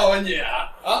儿跑啊你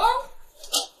啊！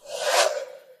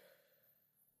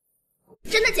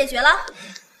真的解决了？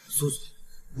素素，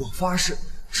我发誓，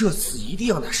这次一定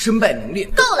让他身败名裂。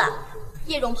够了，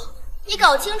叶荣鹏，你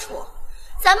搞清楚，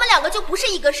咱们2个就不是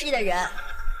一个世界的人。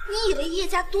你以为叶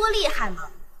家多厉害吗？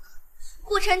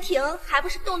顾晨婷还不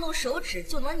是动动手指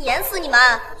就能碾死你们？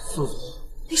素素，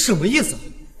你什么意思？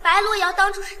白洛瑶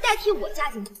当初是代替我嫁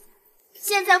进去，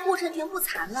现在顾晨婷不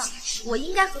残了，我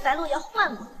应该和白洛瑶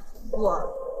换过来，我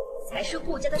才是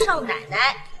顾家的少奶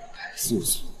奶。素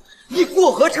素，你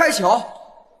过河拆桥，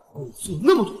你做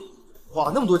那么多，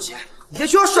花那么多钱，你还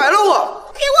需要甩了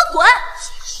我？给我滚！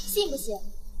信不信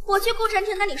我去顾晨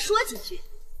婷那里说几句，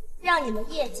让你们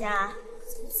叶家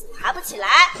从此爬不起来？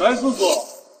来，素素。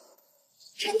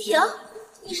晨婷，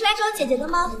你是来找姐姐的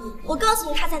吗？我告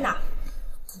诉你她在哪儿。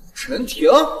陈婷，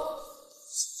你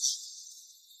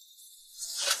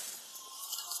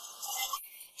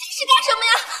是干什么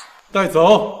呀？带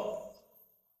走。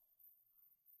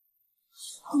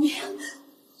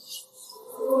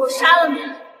我杀了你。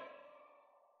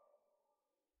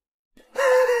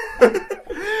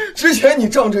之前你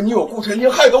仗着你有顾晨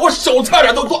婷，害得我手差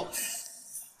点都断。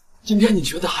今天你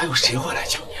觉得还有谁会来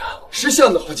救你啊？识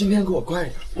相的话，今天给我乖一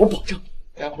点，我保证，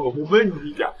待会我会温柔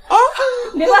一点啊！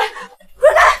别乖，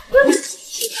滚开！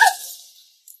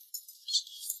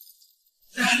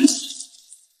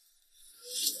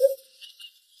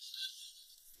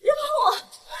别碰我！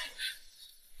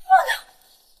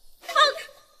放开！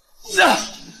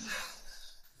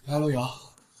白洛瑶，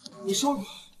你说过，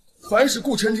凡是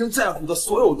顾晨婷在乎的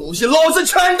所有东西，老子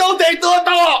全都得得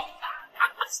到。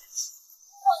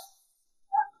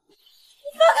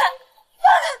放开！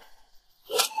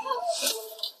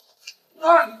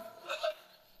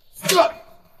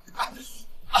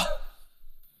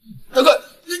大哥，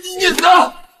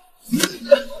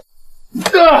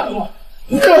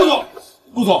你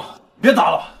顾总，别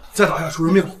打了，再打下出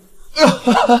人命了。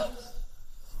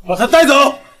把他带走。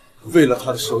为了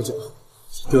他的手脚，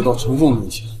得到陈凤面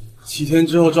前，7天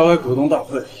之后召开股东大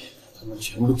会，他们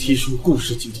全部踢出顾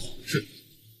氏集团。是。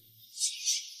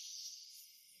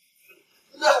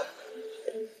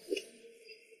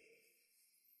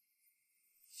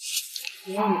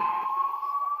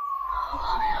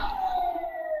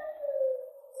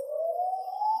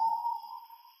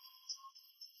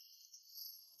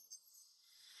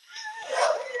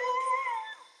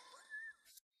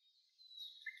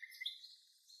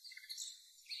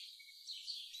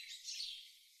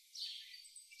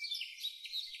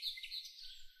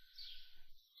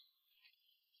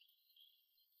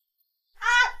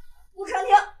顾长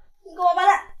亭，你个王八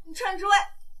蛋，你篡职位！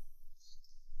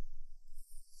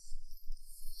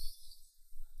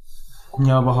你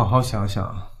要不好好想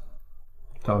想，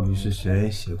到底是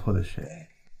谁胁迫的谁？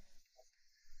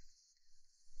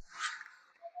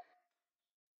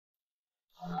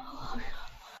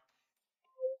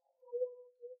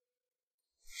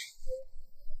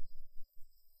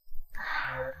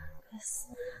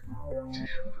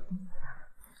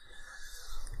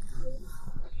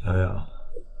瑶瑶，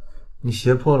你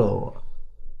胁迫了我，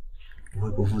不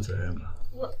会不负责任吧？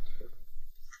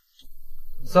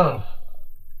算了，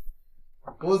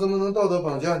我怎么能道德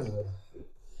绑架你呢？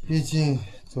毕竟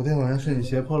昨天晚上是你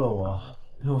胁迫了我，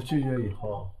被我拒绝以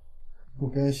后，不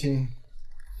甘心，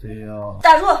非要……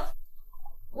打住！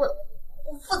我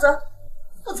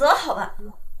负责好吧？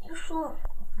就说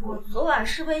我昨晚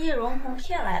是被叶荣鹏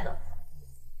骗来的，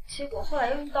结果后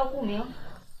来又遇到顾明，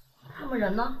他们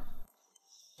人呢？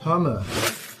他们，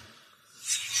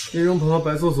叶荣鹏和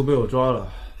白素素被我抓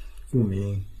了，顾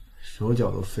明手脚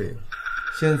都废了，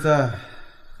现在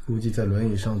估计在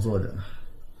轮椅上坐着呢。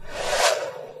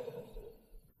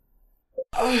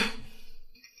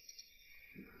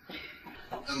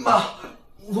妈，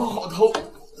我好疼，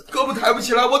胳膊抬不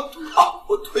起来，我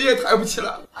腿也抬不起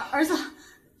来。儿子，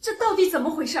这到底怎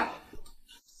么回事？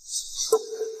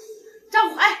张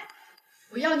虎爱，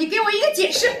我要你给我一个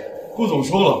解释。顾总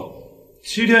说了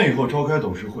，7天以后召开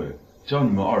董事会，将你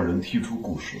们2人踢出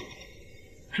顾氏。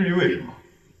至于为什么，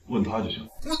问他就行。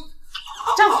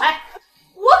张虎爱，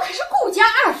我可是顾家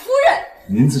2夫人。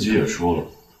您自己也说了，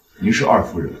您是2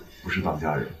夫人，不是当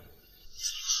家人。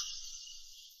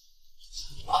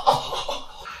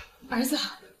儿子，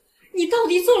你到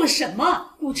底做了什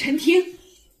么？顾晨婷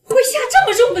会下这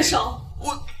么重的手？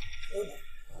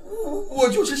我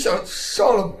就是想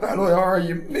上了白洛瑶而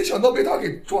已，没想到被他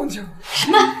给撞见了。什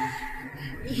么？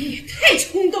你也太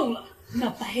冲动了！那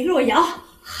白洛瑶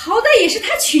好歹也是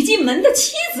他娶进门的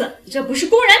妻子，这不是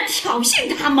公然挑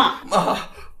衅他吗？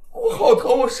妈，我好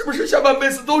疼，我是不是下半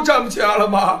辈子都站不起来了？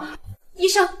妈，医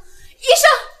生，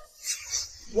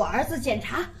我儿子检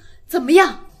查怎么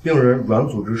样？病人软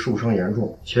组织受伤严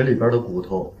重，且里边的骨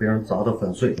头被人砸得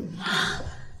粉碎，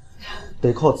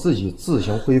得靠自己自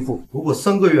行恢复。如果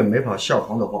3个月没法下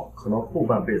床的话，可能后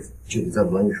半辈子就得在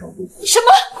轮椅上度过。什么？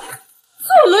坐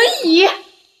轮椅？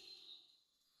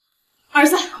儿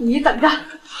子，你等着，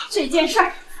这件事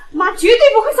儿妈绝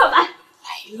对不会算完。白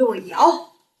洛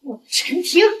瑶，顾晨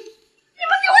婷，你们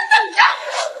给我等着！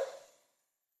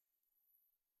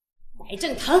白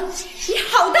正腾，你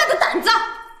好大的胆子！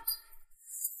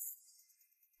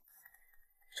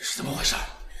这是怎么回事？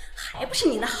还不是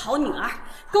你那好女儿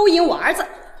勾引我儿子，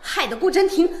害得顾真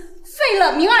婷废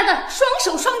了明儿的双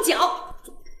手双脚。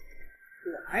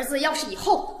我儿子要是以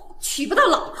后娶不到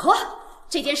老婆，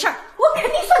这件事儿我肯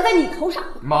定算在你头上。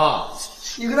妈，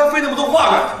你跟他费那么多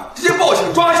话干什么？直接报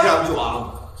警抓起来不就完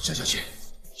了？小心，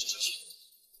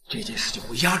这件事情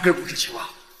我压根不知情啊！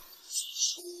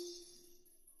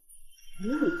你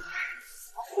女儿怎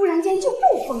么忽然间就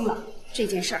不疯了？这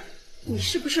件事儿，你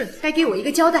是不是该给我一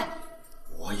个交代？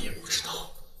我也不知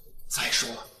道。再说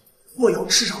了，我要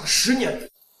吃上了10年，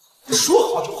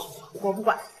说好就好。我不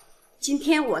管。今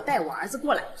天我带我儿子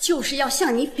过来，就是要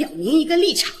向你表明一个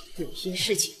立场。有些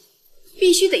事情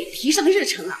必须得提上日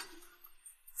程啊！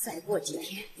再过几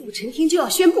天，顾晨听就要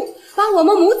宣布把我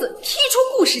们母子踢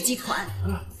出顾氏集团。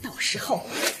到时候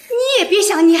你也别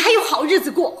想你还有好日子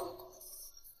过。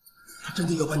他真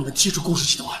的要把你们踢出顾氏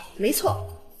集团？没错，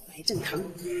白正腾，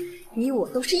你我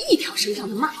都是一条绳上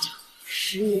的蚂蚱。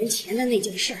10年前的那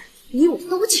件事，你我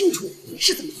都清楚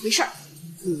是怎么回事。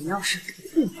你要是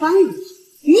不帮你，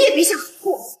你也别想好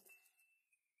过。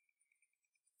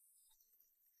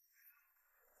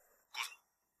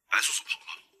白素素跑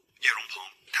了，叶荣鹏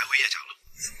抬回叶家了。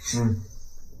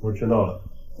我知道了。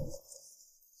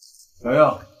洋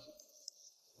洋，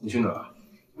你去哪儿？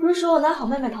不是说我那好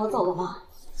妹妹逃走了吗？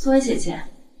作为姐姐，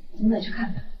你得去看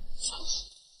看。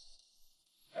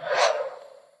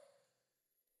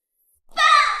爸，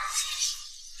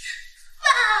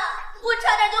我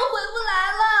差点就回不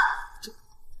来了。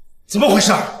怎么回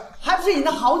事？还不是你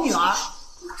那好女儿，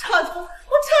我差点都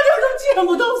见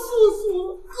不到素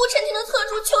素。顾晨婷的特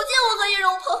助囚禁我和叶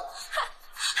荣鹏，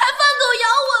还放狗咬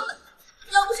我们。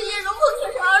要不是叶荣鹏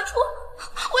挺身而出，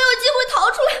我有机会逃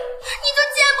出来，你就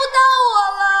见不到我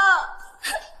了。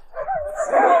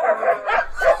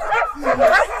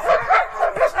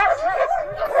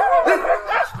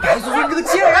白素素，你这个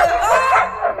贱人！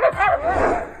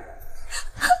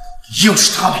又是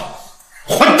他们，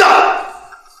混蛋！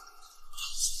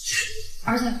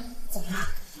儿子，怎么了？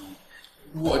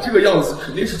我这个样子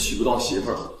肯定是娶不到媳妇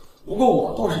儿的，不过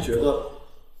我倒是觉得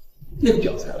那个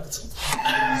婊子还不错。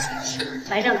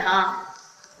白正腾，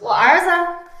我儿子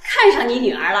看上你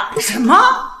女儿了。什么？不要！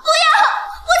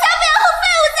我才不要和废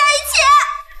物在一起！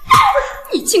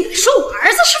你竟敢说我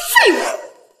儿子是废物！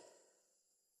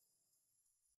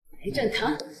白正腾，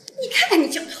你看看你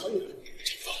教的好女儿。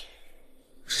陈峰，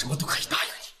什么都可以答应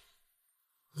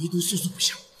你，唯独素素不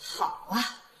行。好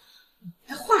啊，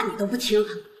连话你都不听了。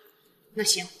那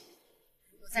行，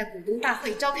如果在股东大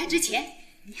会召开之前，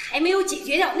你还没有解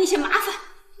决掉那些麻烦，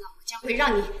那我将会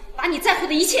让你把你在乎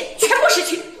的一切全部失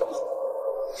去。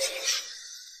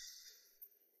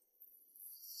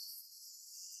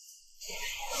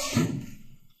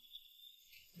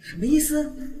什么意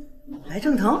思？白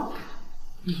正腾，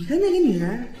你跟那个女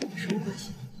人什么关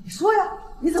系？你说呀，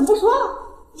你怎么不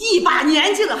说？一把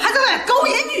年纪了，还在那勾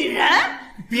引女人？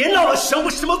别闹了，什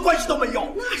么关系都没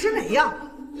有。那是哪样？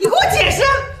你给我解释！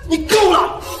你够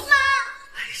了！妈，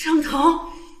白正腾，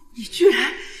你居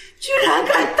然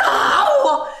敢打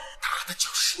我！打的就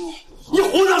是你！你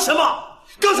胡闹什么？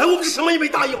刚才我可是什么也没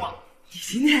答应啊！你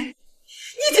今天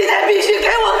必须给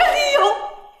我个理由！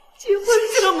结婚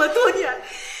这么多年，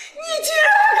你居然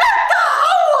敢打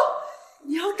我！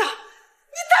你要打，你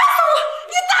打死我！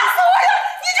你打死我呀！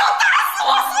你就打死我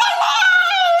算了！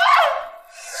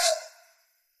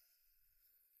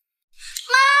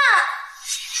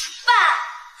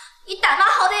你打妈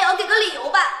好歹也要给个理由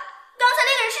吧？刚才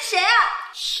那个人是谁啊？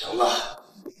行了，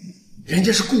人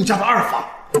家是顾家的二房，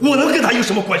我能跟他有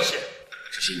什么关系？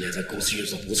这些年在公司运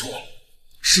作不错，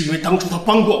是因为当初他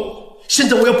帮过我，现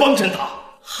在我要帮衬他。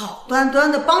好端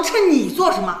端的帮衬你做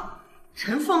什么？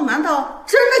陈峰难道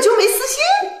真的就没私心？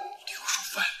刘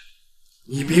淑芬，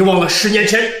你别忘了10年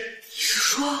前。你是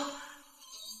说？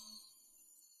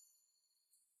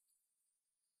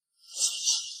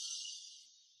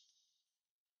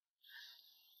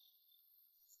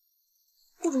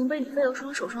顾总被你废了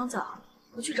双手双脚，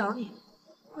我去找你，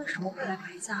为什么会来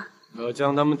白家？我要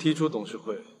将他们踢出董事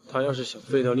会。他要是想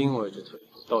废掉另外一只腿，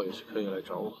倒也是可以来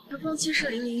找我。陈峰气势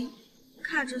凌凌，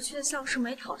看着却像是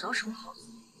没讨着什么好处。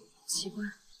奇怪，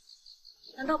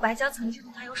难道白家曾经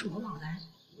和他有什么往来？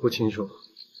不清楚，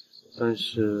但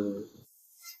是……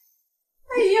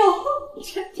哎呦，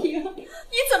陈婷，你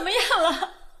怎么样了？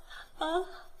啊，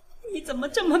你怎么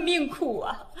这么命苦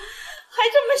啊？还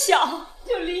这么小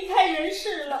就离开人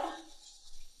世了。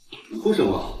哭什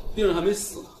么？病人还没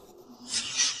死呢。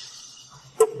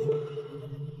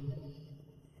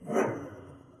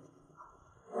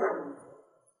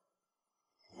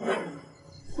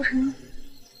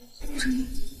成明，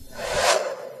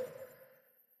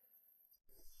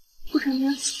顾成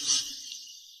明，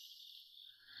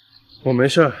我没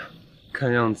事儿，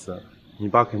看样子你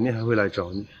爸肯定还会来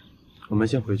找你。我们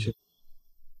先回去。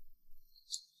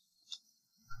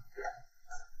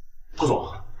顾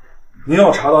总，您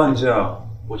要查的案件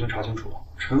我已经查清楚了，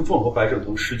陈凤和白振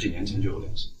腾10几年前就有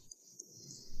联系，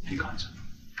您看一下。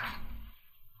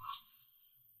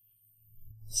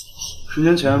10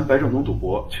年前，白振腾赌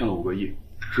博欠了5个亿，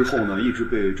之后呢，一直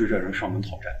被追债人上门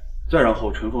讨债。再然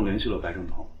后，陈凤联系了白振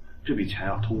腾，这笔钱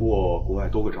通过国外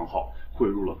多个账号汇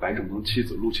入了白振腾妻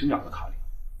子陆清雅的卡里。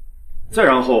再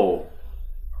然后，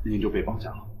您就被绑架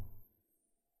了。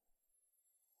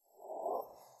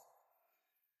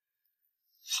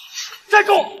站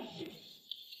住！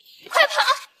快跑！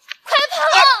快跑！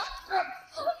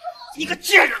你个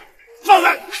贱人，放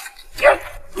开！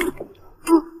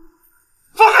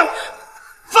放开我！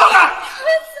放开！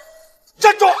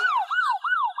站住！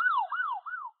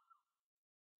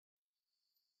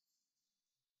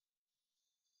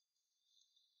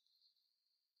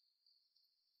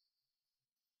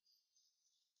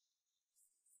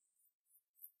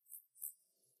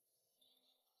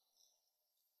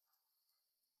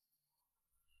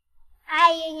阿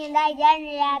姨，你带电视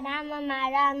呀，他们马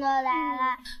上都来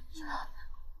了。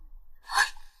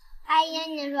阿姨，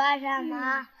你说什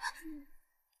么？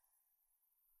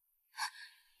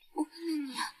我问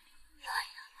你啊，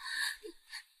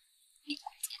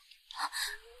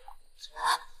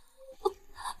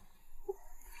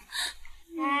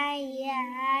阿姨，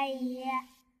阿姨，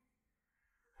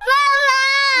爸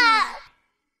爸！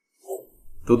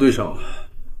都对上了。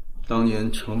当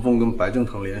年陈凤跟白振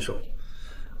腾联手，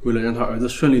为了让他儿子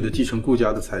顺利的继承顾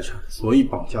家的财产，所以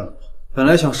绑架了我。本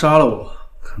来想杀了我，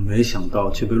可没想到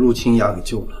却被陆清雅给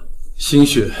救了。兴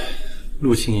许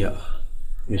陆清雅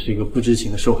也是一个不知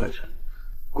情的受害者。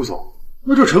顾总，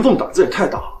那这陈凤胆子也太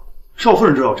大了。少夫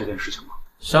人知道这件事情吗？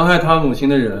伤害他母亲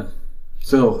的人，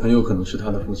最后很有可能是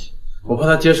他的父亲。我怕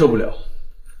他接受不了，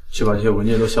去把这些文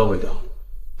件都销毁掉，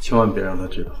千万别让他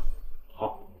知道。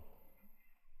好。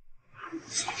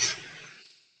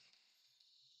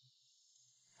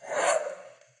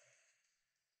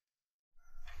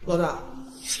老大，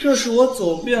这是我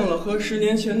走遍了和10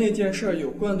年前那件事有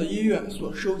关的医院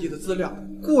所收集的资料，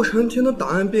顾成天的档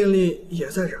案病历也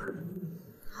在这儿。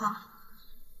好。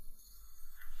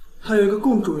还有一个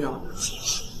更重要的。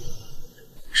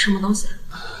什么东西？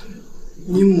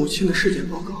你母亲的尸检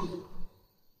报告。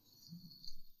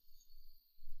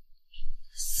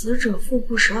死者腹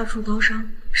部12处刀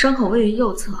伤，伤口位于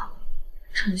右侧，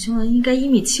逞凶人应该1.75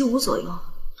米左右。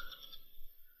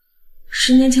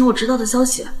10年前我知道的消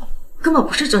息根本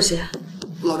不是这些。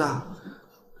老大，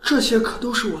这些可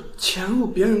都是我潜入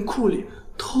别人库里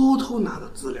偷偷拿的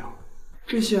资料，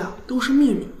这些都是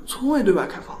秘密，从未对外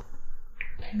开放。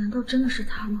难道真的是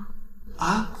他吗？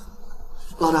啊，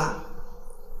老大，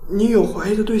你有怀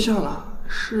疑的对象了？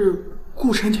是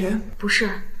顾晨田？不是，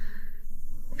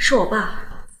是我爸。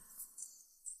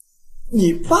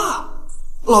你爸？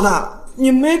老大，你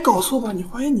没搞错吧？你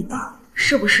怀疑你爸？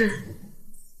是不是？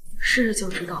是就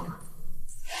知道了。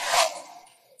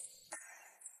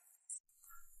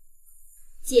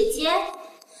姐姐，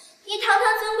你堂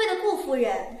堂尊贵的顾夫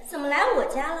人，怎么来我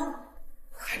家了？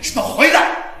还知道回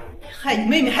来！害你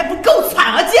妹妹还不够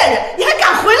惨啊，贱人！你还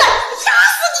敢回来？压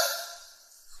死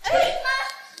你！哎妈！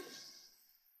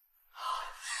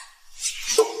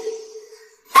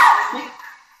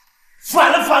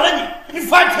反了你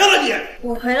反天了你！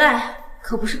我回来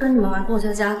可不是跟你们玩过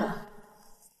家家的。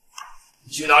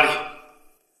你去哪里？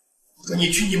我跟你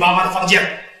去你妈妈的房间。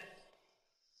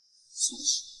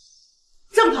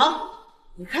郑鹏，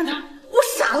你看他不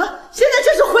傻了，现在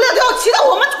这是回来都要骑到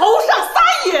我们头上撒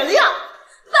野了呀！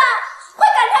爸，快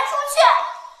赶他出去！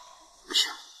不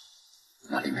行，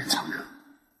那里面藏着，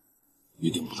一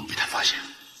定不能被他发现。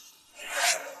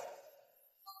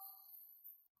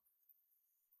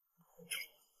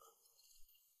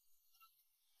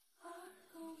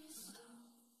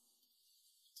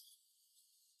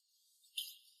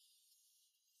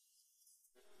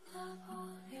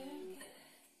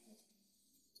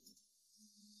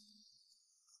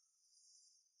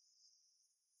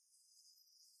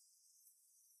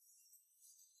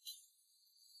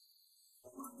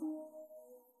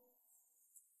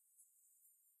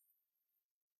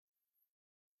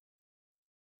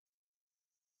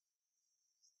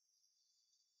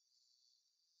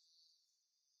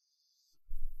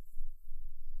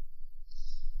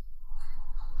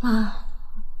妈，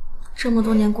这么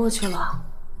多年过去了，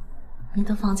你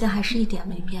的房间还是一点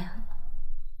没变。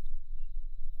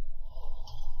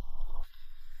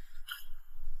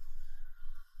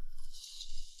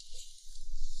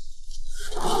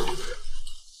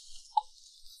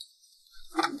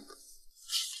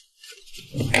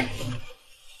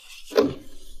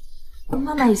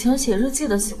妈妈以前有写日记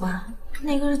的习惯，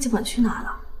那个日记本去哪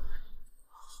了？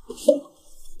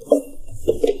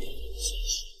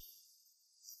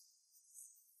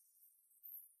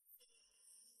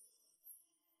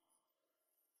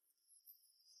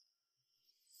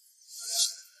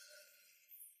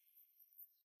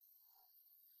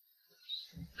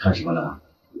看什么呢？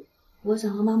我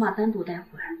想和妈妈单独带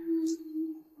回来。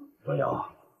罗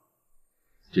瑶，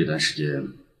这段时间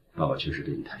爸爸确实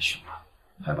对你太凶了，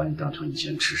还把你当成以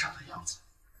前痴傻的样子，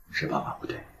是爸爸不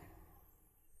对。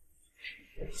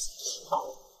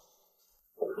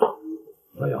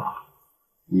罗瑶，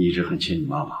你一直很亲你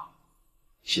妈妈，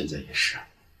现在也是，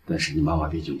但是你妈妈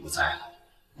毕竟不在了，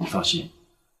你放心，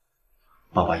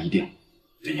爸爸一定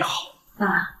对你好。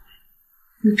爸，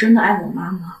你真的爱我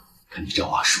妈吗？看你这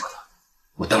话说的，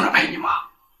我当然爱你妈，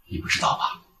你不知道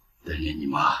吧？当年你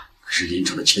妈可是临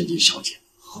城的千金小姐，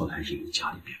后来因为家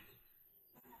里变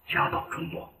故，家道中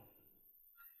落。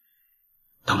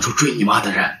当初追你妈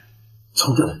的人，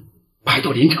从这白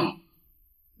到临城。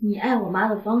你爱我妈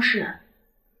的方式，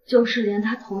就是连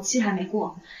她头七还没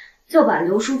过，就把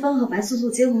刘淑芬和白素素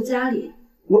接回家里。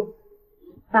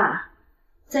爸，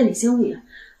在你心里，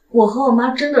我和我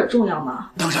妈真的重要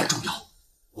吗？当然重要，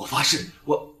我发誓，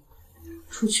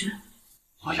出去！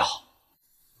罗瑶，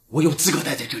我有资格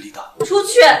待在这里的。出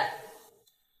去！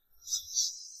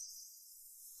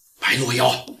白洛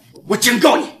瑶，我警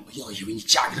告你，不要以为你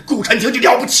嫁给了顾晨婷就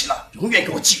了不起了，永远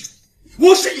给我记住，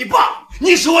我是你爸，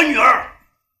你是我女儿，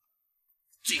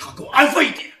最好给我安分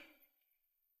一点。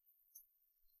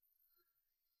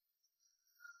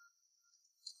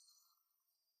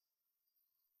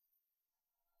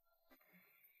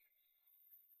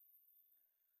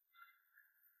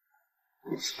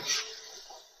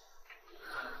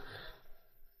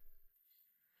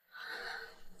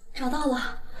找到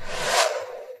了。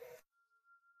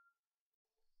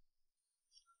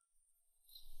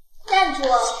站住！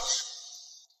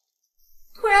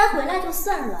突然回来就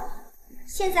算了，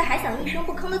现在还想一声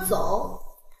不吭的走？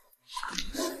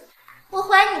我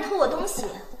怀疑你偷我东西，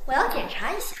我要检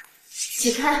查一下。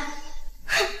起开！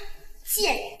哼，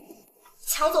贱人，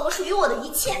抢走了属于我的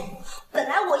一切。本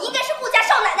来我应该是顾家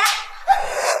少奶奶，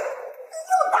你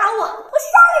又打我，我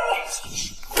杀了你！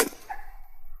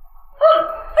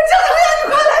江腾阳，你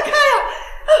快来看呀！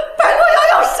白洛瑶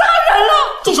要杀人了！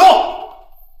住手！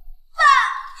爸，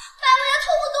白洛瑶偷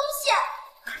我东西。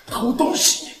偷东西！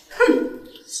哼！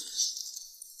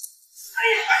哎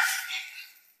呀！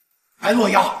白洛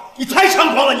瑶，你太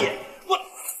猖狂了你！我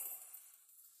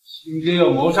今天要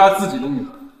谋杀自己的女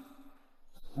儿，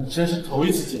我真是头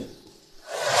一次见。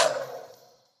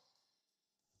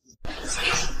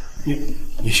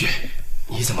女婿，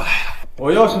你怎么来了？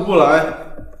我要是不来，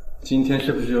今天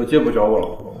是不是就见不着我老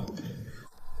婆？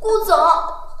顾总，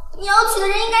你要娶的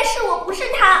人应该是我，不是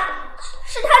他。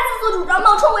是他自作主张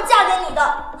冒充我嫁给你的，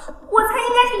我才应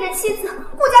该是你的妻子，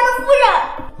顾家的夫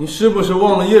人。你是不是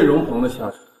忘了叶荣鹏的下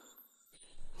场？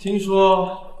听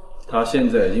说他现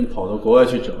在已经跑到国外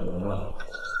去整容了。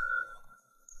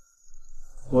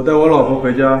我带我老婆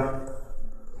回家，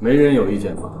没人有意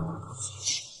见吧？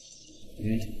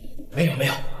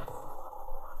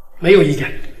没有意见。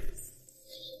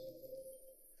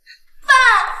爸，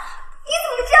你怎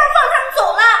么就这样放他们走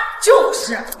了？就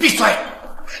是，闭嘴！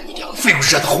是你两个废物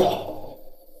惹的祸，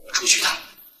出去的。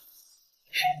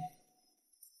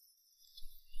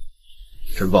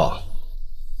申报，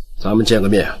咱们见个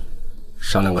面，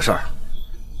商量个事儿。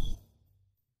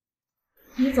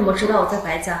你怎么知道我在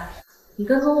白家？你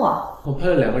跟踪我？我派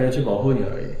了2个人去保护你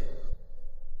而已。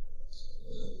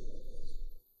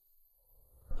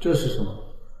这是什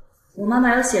么？我妈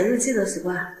妈有写日记的习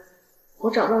惯，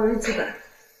我找到了日记本，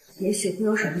也许会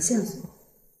有什么线索。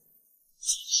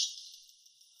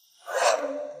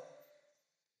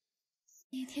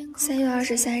3月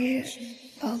23日，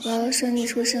宝宝顺利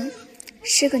出生，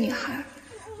是个女孩。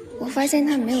我发现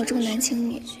她没有重男轻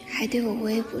女，还对我无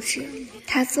微不至。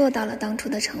她做到了当初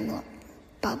的承诺。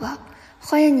宝宝，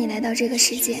欢迎你来到这个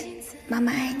世界，妈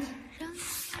妈爱你。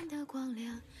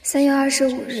3月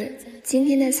25日，今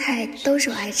天的菜都是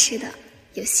我爱吃的，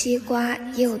有西瓜，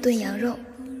也有炖羊肉。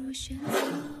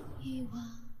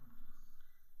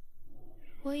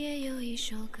我也有一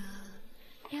首歌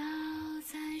要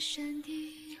在身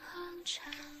体哼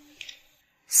唱。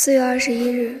4月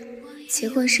21日，结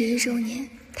婚11周年，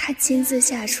他亲自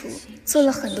下厨，做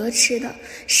了很多吃的，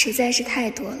实在是太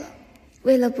多了。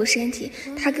为了补身体，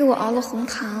他给我熬了红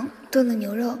糖，炖了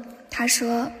牛肉。他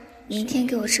说明天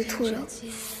给我吃兔肉。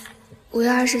5月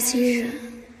27日，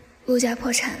陆家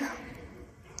破产了，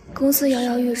公司摇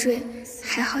摇欲坠，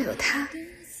还好有他，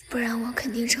不然我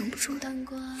肯定撑不住的。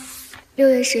6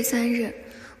月13日，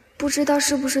不知道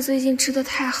是不是最近吃的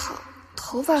太好，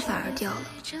头发反而掉了，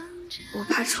我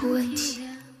怕出问题。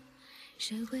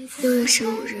6月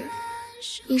15日，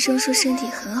医生说身体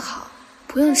很好，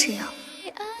不用吃药，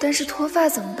但是脱发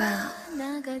怎么办啊？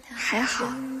还好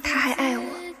他还爱我，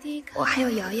我还有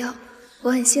瑶瑶，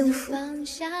我很幸福。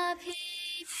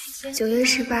9月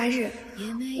18日，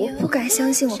我不敢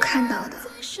相信我看到的，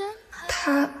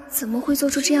他怎么会做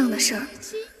出这样的事儿？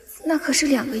那可是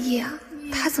2个亿啊，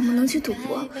他怎么能去赌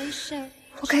博？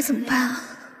我该怎么办啊？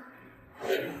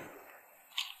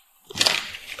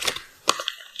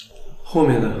后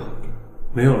面的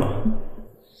没有了。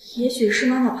也许是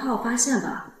妈妈怕我发现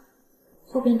吧，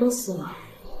后边都死了。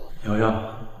瑶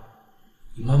瑶，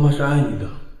你妈妈是爱你的。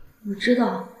我知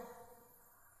道，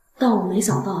但我没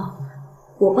想到，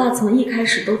我爸从一开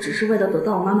始都只是为了得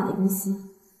到我妈妈的公司，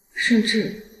甚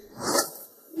至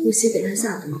不惜给她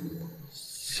下毒。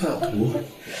下毒？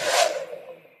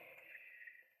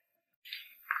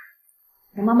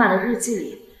我妈妈的日记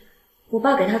里，我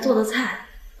爸给她做的菜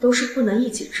都是不能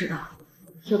一起吃的，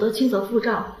有的轻则腹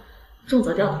胀，重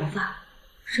则掉头发，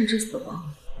甚至死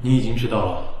亡。你已经知道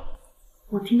了。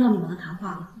我听到你们的谈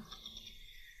话了，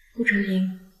顾晨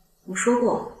婷，我说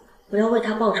过我要为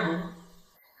他报仇。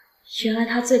原来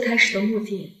他最开始的目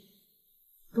的，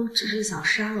都只是想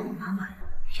杀了我妈妈呀！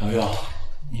瑶瑶，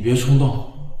你别冲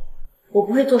动。我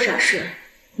不会做傻事。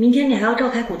明天你还要召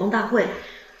开股东大会，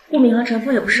顾明和陈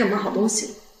凤也不是什么好东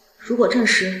西。如果证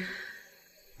实，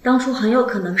当初很有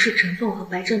可能是陈凤和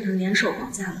白振腾联手绑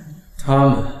架了你。他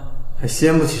们还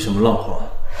掀不起什么浪花。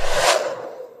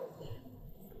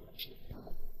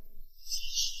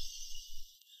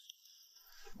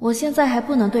我现在还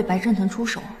不能对白振腾出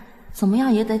手，怎么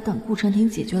样也得等顾晨婷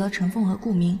解决了陈凤和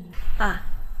顾明。爸，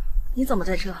你怎么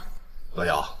在这？老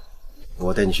姚，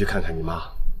我带你去看看你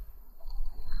妈。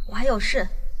我还有事，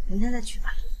明天再去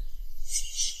吧。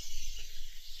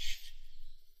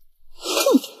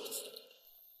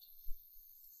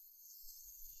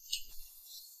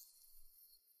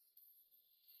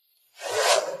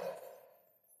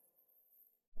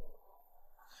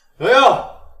瑶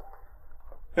瑶，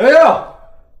瑶瑶，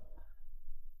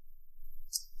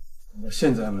怎么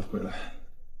现在还没回来？您好，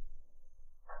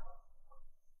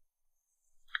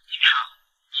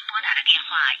您拨打的电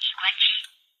话已关机。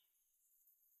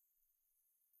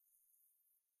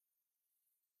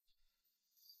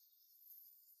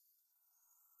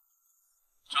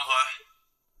张怀，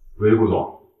喂，顾总。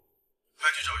派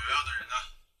去找瑶瑶的人呢？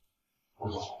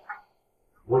顾总，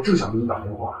我正想给你打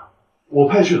电话。我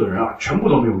派去的人啊，全部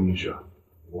都没有音讯，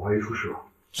我怀疑出事了。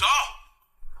找，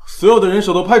所有的人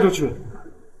手都派出去，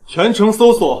全城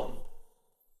搜索。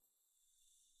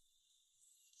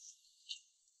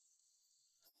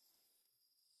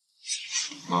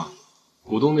妈，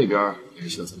股东那边联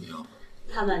系的怎么样？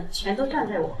他们全都站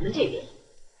在我们这边，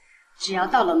只要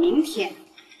到了明天，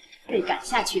被赶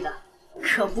下去的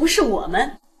可不是我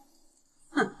们。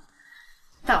哼，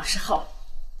到时候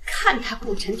看他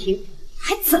顾晨婷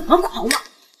还怎么狂妄！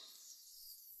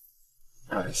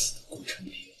该死的顾晨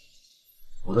婷！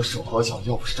我的手和脚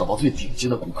要不是找到最顶尖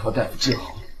的骨科大夫治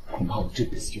好，恐怕我这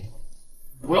辈子就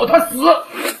不要他死。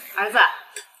儿子，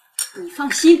你放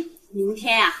心，明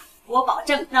天啊，我保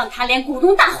证让他连股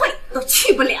东大会都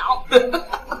去不了。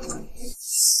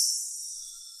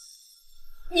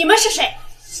你们是谁？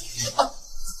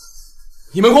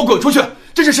你们给我滚出去！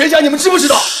这是谁家？你们知不知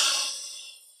道？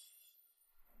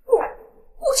顾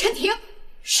晨婷，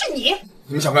是你！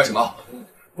你们想干什么？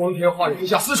光天化日之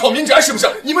下私闯民宅是不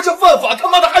是？你们这犯法，他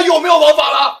妈的还有没有王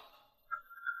法了？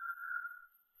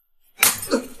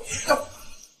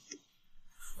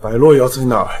白洛瑶在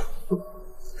哪儿？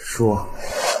说。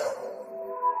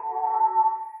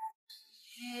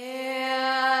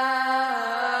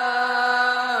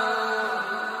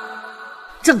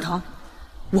郑腾，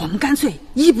我们干脆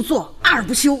一不做二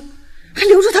不休，还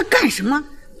留着他干什么？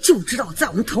就知道在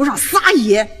我们头上撒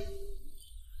野。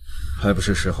还不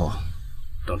是时候，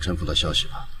等陈父的消息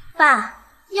吧。爸，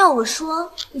要我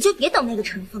说，你就别等那个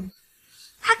陈凤了，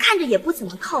他看着也不怎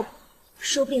么靠谱，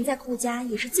说不定在顾家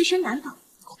也是自身难保。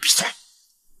给我闭嘴！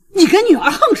你跟女儿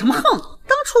横什么横？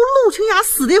当初陆清雅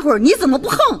死那会儿，你怎么不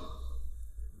横？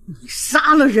你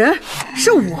杀了人，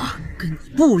是我跟你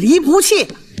不离不弃，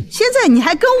现在你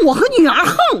还跟我和女儿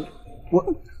横，我。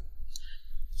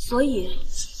所以，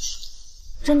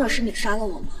真的是你杀了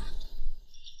我吗？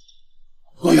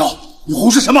洛瑶，你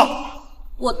胡说什么？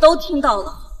我都听到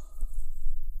了，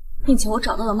并且我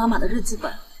找到了妈妈的日记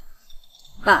本。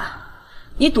爸，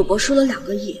你赌博输了2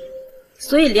个亿，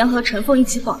所以联合陈凤一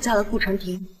起绑架了顾晨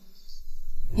婷，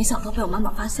没想到被我妈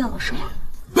妈发现了，是吗？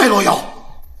白洛瑶，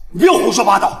你别胡说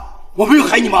八道！我没有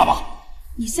害你妈吧？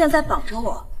你现在绑着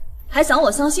我，还想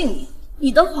我相信你？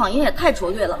你的谎言也太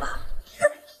拙劣了吧！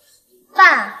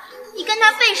爸，你跟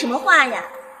他废什么话呀？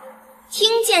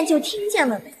听见就听见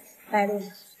了呗。白露，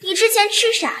你之前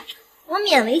痴傻着，我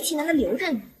勉为其难的留着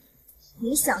你，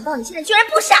没想到你现在居然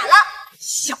不傻了。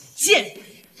小贱人，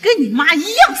跟你妈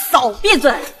一样骚！闭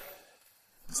嘴！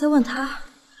再问他，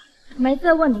没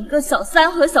再问你一个小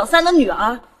三和小三的女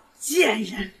儿。贱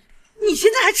人，你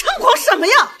现在还猖狂什么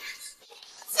呀？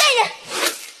贱人！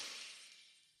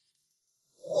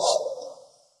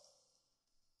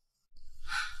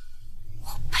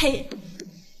呸！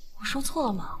我说错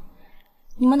了吗？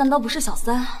你们难道不是小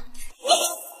三？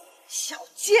小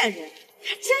贱人，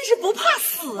还真是不怕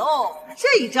死哦！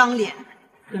这张脸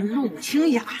跟陆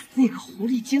清雅那个狐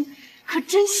狸精可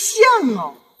真像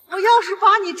哦！我要是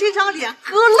把你这张脸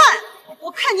割烂，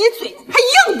我看你嘴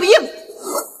还硬不硬？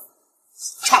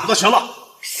差不多行了。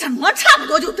什么差不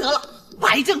多就得了？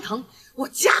白正腾，我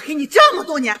嫁给你这么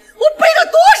多年，我背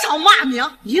了多少骂名？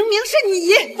明明是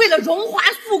你为了荣华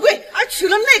富贵而娶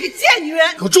了那个贱女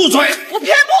人。给我住嘴！我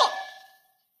偏不！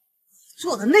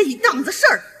做的那一档子事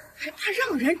儿，还怕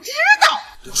让人知道？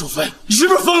刘淑芬，你是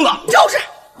不是疯了？就是，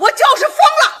我就是疯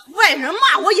了！外人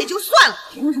骂我也就算了，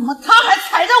凭什么他还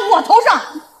踩在我头上？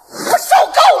我受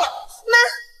够了！妈，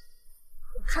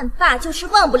我看爸就是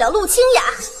忘不了陆清雅。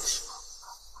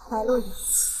白露雨，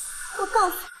我告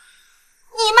诉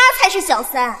你，你妈才是小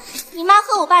三。你妈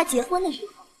和我爸结婚的时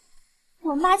候，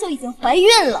我妈就已经怀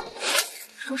孕了。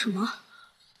说什么？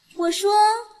我说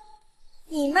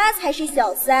你妈才是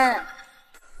小三，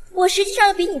我实际上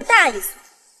要比你大1岁，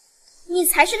你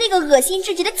才是那个恶心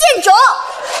至极的贱种。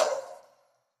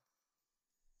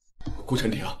顾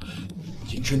晨婷，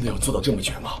您真的要做到这么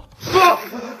绝吗？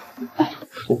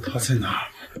他在哪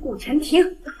儿？顾晨婷，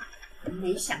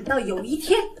没想到有一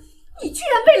天，你居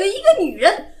然为了一个女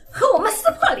人和我们撕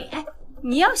破脸。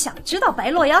你要想知道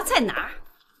白洛瑶在哪儿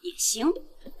也行，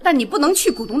但你不能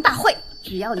去股东大会。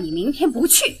只要你明天不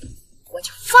去，我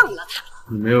就放了他。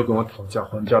你没有跟我讨价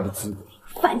还价的资格。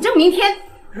反正明天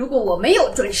如果我没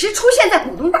有准时出现在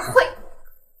股东大会，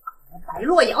白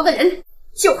洛瑶的人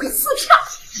就会撕票。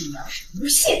你要是不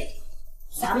信，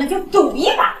咱们就赌一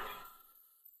把。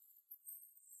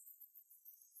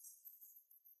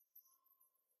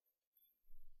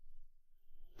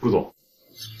顾总，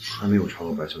还没有查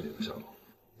到白小姐的下落。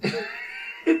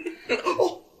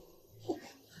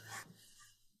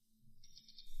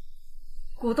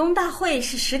股东大会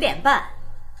是10点半，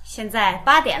现在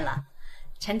8点了。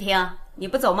陈婷，你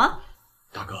不走吗？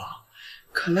大哥，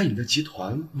看来你的集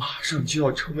团马上就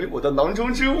要成为我的囊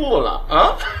中之物了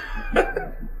啊！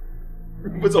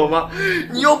你不走吗？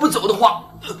你要不走的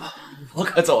话，我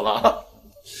可走了。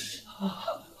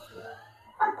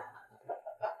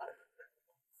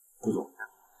顾总，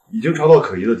已经查到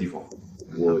可疑的地方，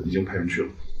我已经派人去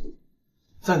了。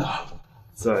在哪儿？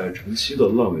在城西的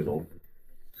烂尾楼。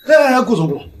哎，顾总，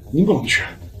您不能去，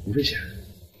危险。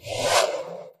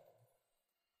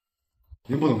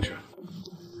您不能去。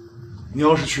您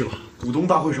要是去了，股东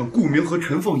大会上，顾明和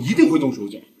陈凤一定会动手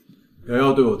脚。瑶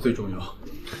瑶对我最重要。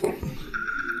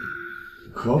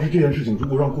可要是这件事情如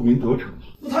果让顾明得逞了，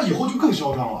那他以后就更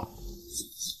嚣张了。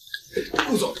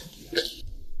顾总，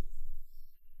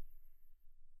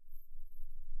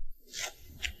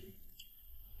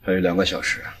还有2个小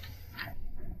时。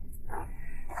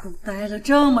都待了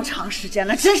这么长时间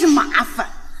了，真是麻烦。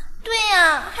对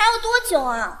呀，还要多久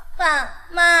啊？爸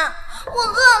妈，我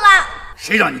饿了。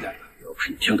谁让你来的？要不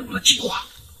是你听懂我的计划，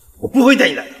我不会带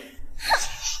你来的。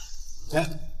来，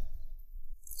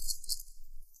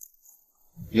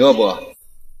你饿不？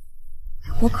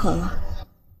我渴了。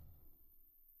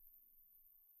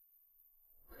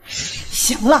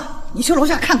行了，你去楼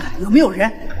下看看有没有人。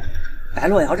白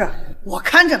洛瑶这儿我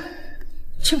看着呢，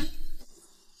去吧。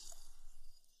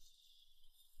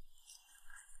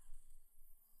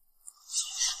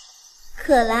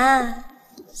可拉，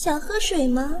想喝水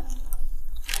吗？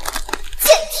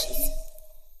贱蹄子，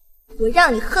我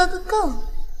让你喝个够。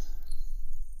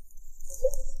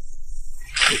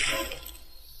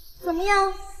怎么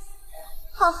样，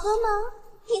好喝吗？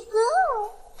你喝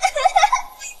哦。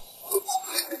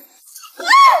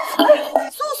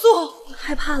素素，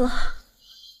害怕了。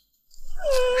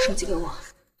手机给我。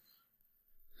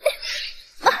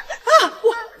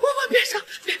我别上，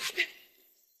别。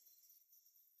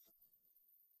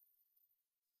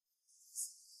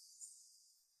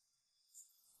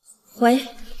喂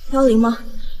，110吗？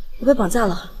我被绑架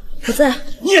了，我在。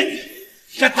你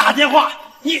再打电话，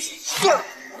你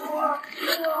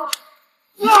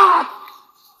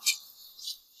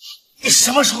你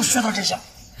什么时候学到这些？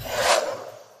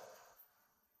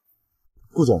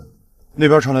顾总，那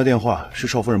边传来电话，是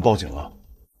少夫人报警了。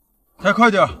开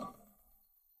快点！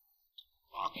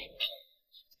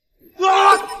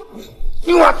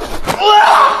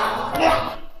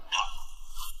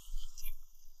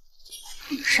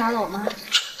杀了我妈，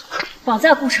绑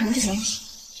架顾成庭，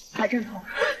白振头，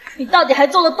你到底还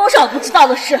做了多少不知道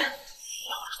的事？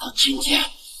到今天，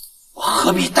我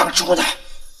何必当初呢？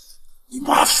你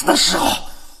爸死的时候，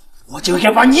我就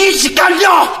要把你一起干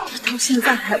掉！到现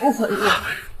在还不悔悟？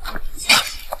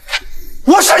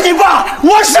我是你爸，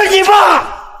我是你爸！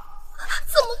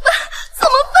怎么办？怎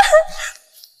么办？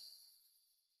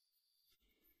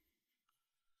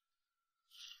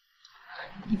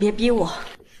你别逼我！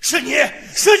是你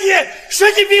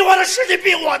逼我的，是你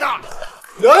逼我的！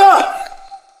瑶瑶，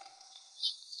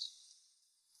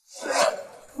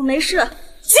我没事，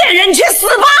贱人，你去死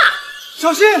吧！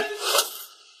小心！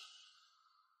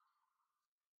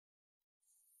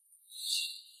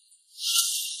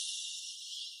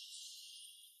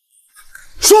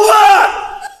淑芬，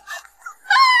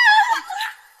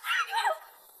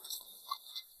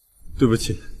对不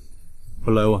起，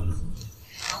我来晚了。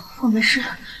我没事，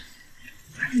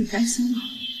你担心吗？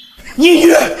你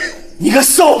女，你个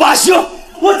扫把星，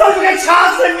我早就该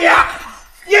掐死你！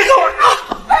你给我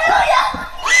啊！白龙阳，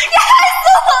你害死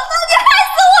我吗？你害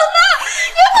死我吗？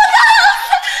你不告死，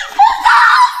不告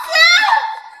死！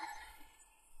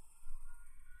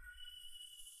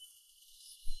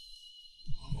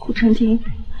顾晨庭，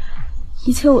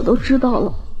一切我都知道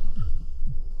了，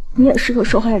你也是个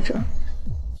受害者，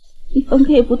你本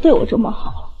可以不对我这么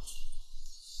好。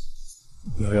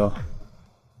瑶瑶，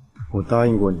我答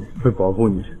应过你会保护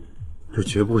你，就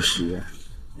绝不食言，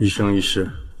一生一世，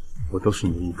我都是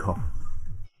你的依靠。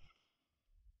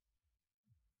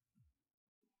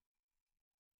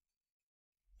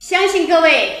相信各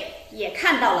位也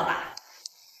看到了吧，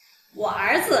我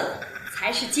儿子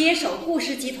才是接手顾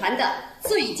氏集团的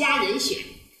最佳人选。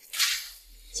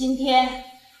今天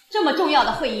这么重要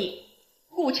的会议，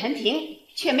顾晨庭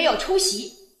却没有出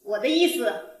席，我的意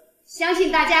思，相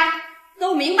信大家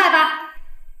都明白吧？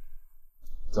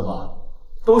怎么，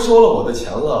都收了我的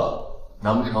钱了，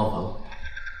难不成要还我？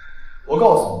我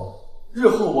告诉你，日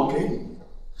后我给你的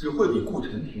只会比顾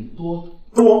晨庭多。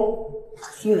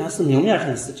虽然是明面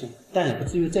上私情，但也不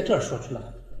至于在这儿说出来。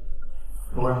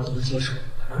我让他们接受，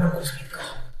让我是一个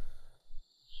好。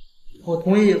我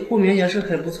同意，顾明也是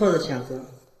很不错的选择。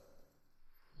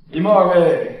你们二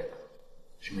位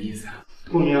什么意思啊？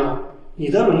顾明，你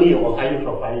的能力我还有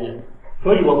所怀疑，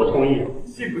所以我不同意。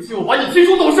信不信我把你踢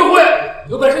出董事会？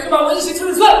有本事就把我一起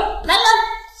吃算！来人，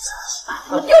把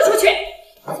他们丢出去！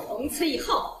从此以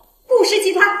后，顾氏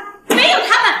集团没有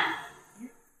他们。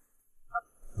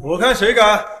我看谁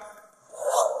敢！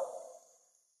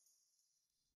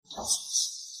顾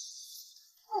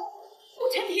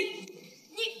晨庭，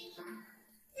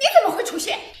你怎么会出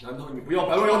现？难道你不要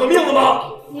白若瑶的命了吗？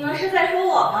你们是在说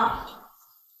我吗？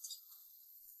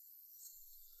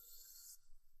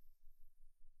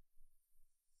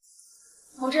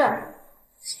同志，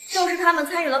就是他们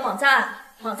参与了绑架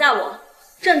案，绑架我，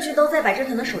证据都在柏志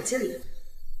腾的手机里。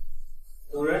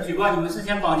有人举报你们涉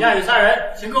嫌绑架与杀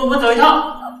人，请跟我们走一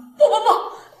趟。不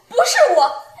是我，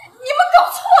你们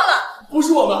搞错了。不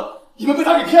是我们，你们被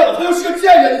他给骗了，他又是个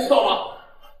贱人，你知道吗？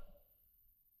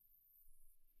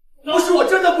不是我，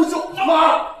真的不是我，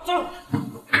妈。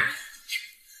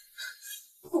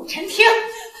顾晨庭，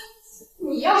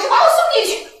你要是把我送进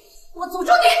去，我诅咒你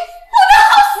不得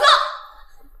好死！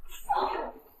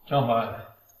张怀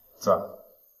在，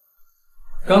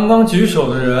刚刚举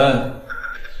手的人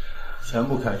全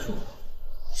部开除，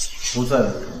不再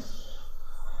留人。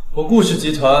我顾氏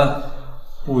集团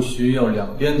不需要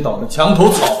两边倒的墙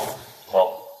头草。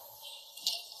好，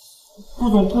顾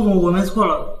总，我们错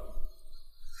了。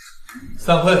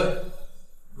散会。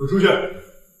我出去。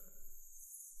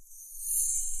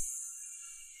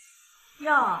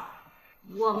哟，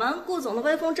我们顾总的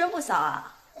威风真不小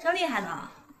啊，真厉害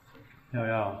呢。瑶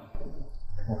瑶，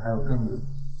我还有更多。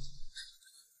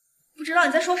不知道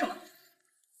你在说什么。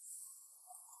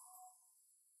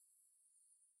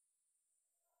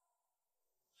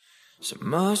什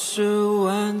么是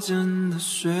完整的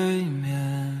睡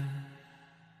眠？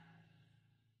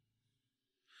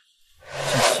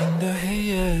静静的黑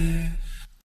夜。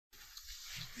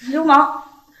流氓！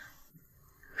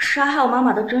杀害我妈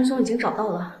妈的真凶已经找到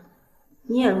了，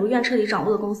你也如愿彻底掌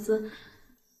握了公司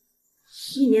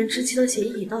1年之期的协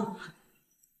议已到。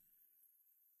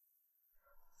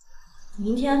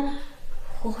明天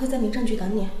我会在民政局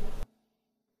等你。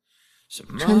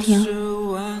陈婷，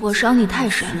我伤你太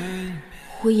深，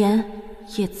胡言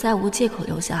也再无借口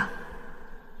留下。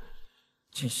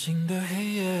清醒的黑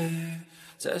夜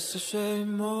在似水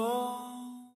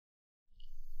梦。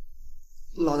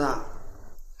老大，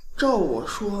照我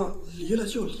说，离了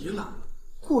就离了，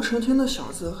顾晨天的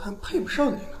小子还配不上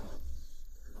你呢。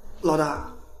老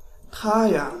大，他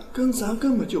呀跟咱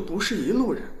根本就不是一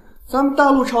路人，咱们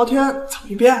大路朝天走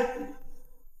一遍。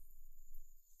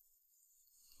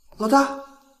老大，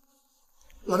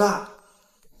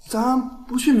咱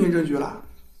不去民政局了。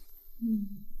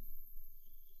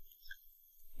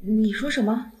你说什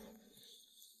么？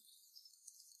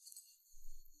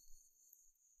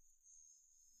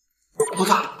老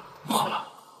大，不好了，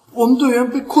我们队员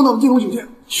被困到了帝国酒店，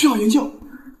需要营救。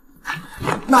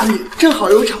那里正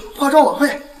好有一场化妆晚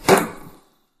会，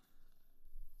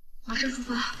马上出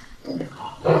发。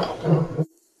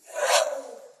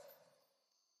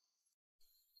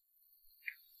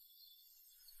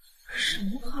什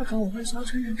么化妆晚会消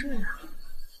沉成这样？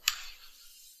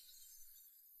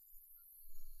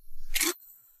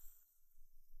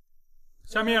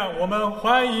下面我们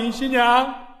欢迎新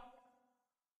娘。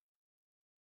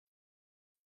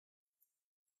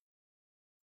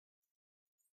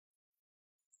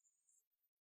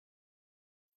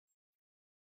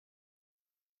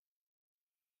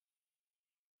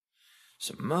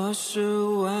什么是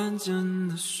完整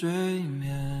的睡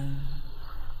眠？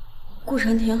顾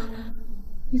晨婷，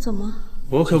你怎么？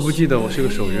我可不记得我是个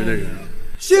守约的人啊。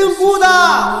姓顾的，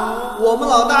我们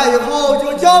老大以后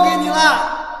就交给你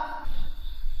了。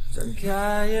我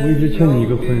一直欠你一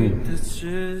个婚礼，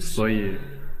所以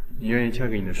你愿意嫁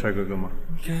给你的帅哥哥吗？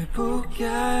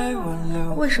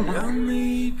为什么？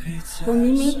我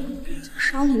明明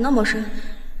伤你那么深，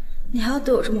你还要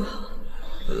对我这么好？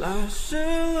那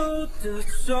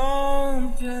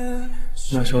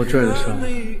时候拽的伤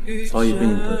早已被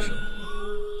你得手，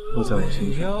落在我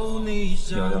心上。瑶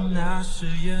瑶，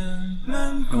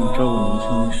让我照顾你一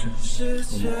生一世，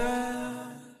好吗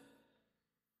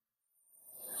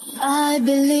？I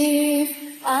believe,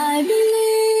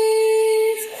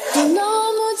 너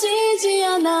너무 지지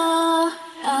않아.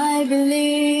 I believe.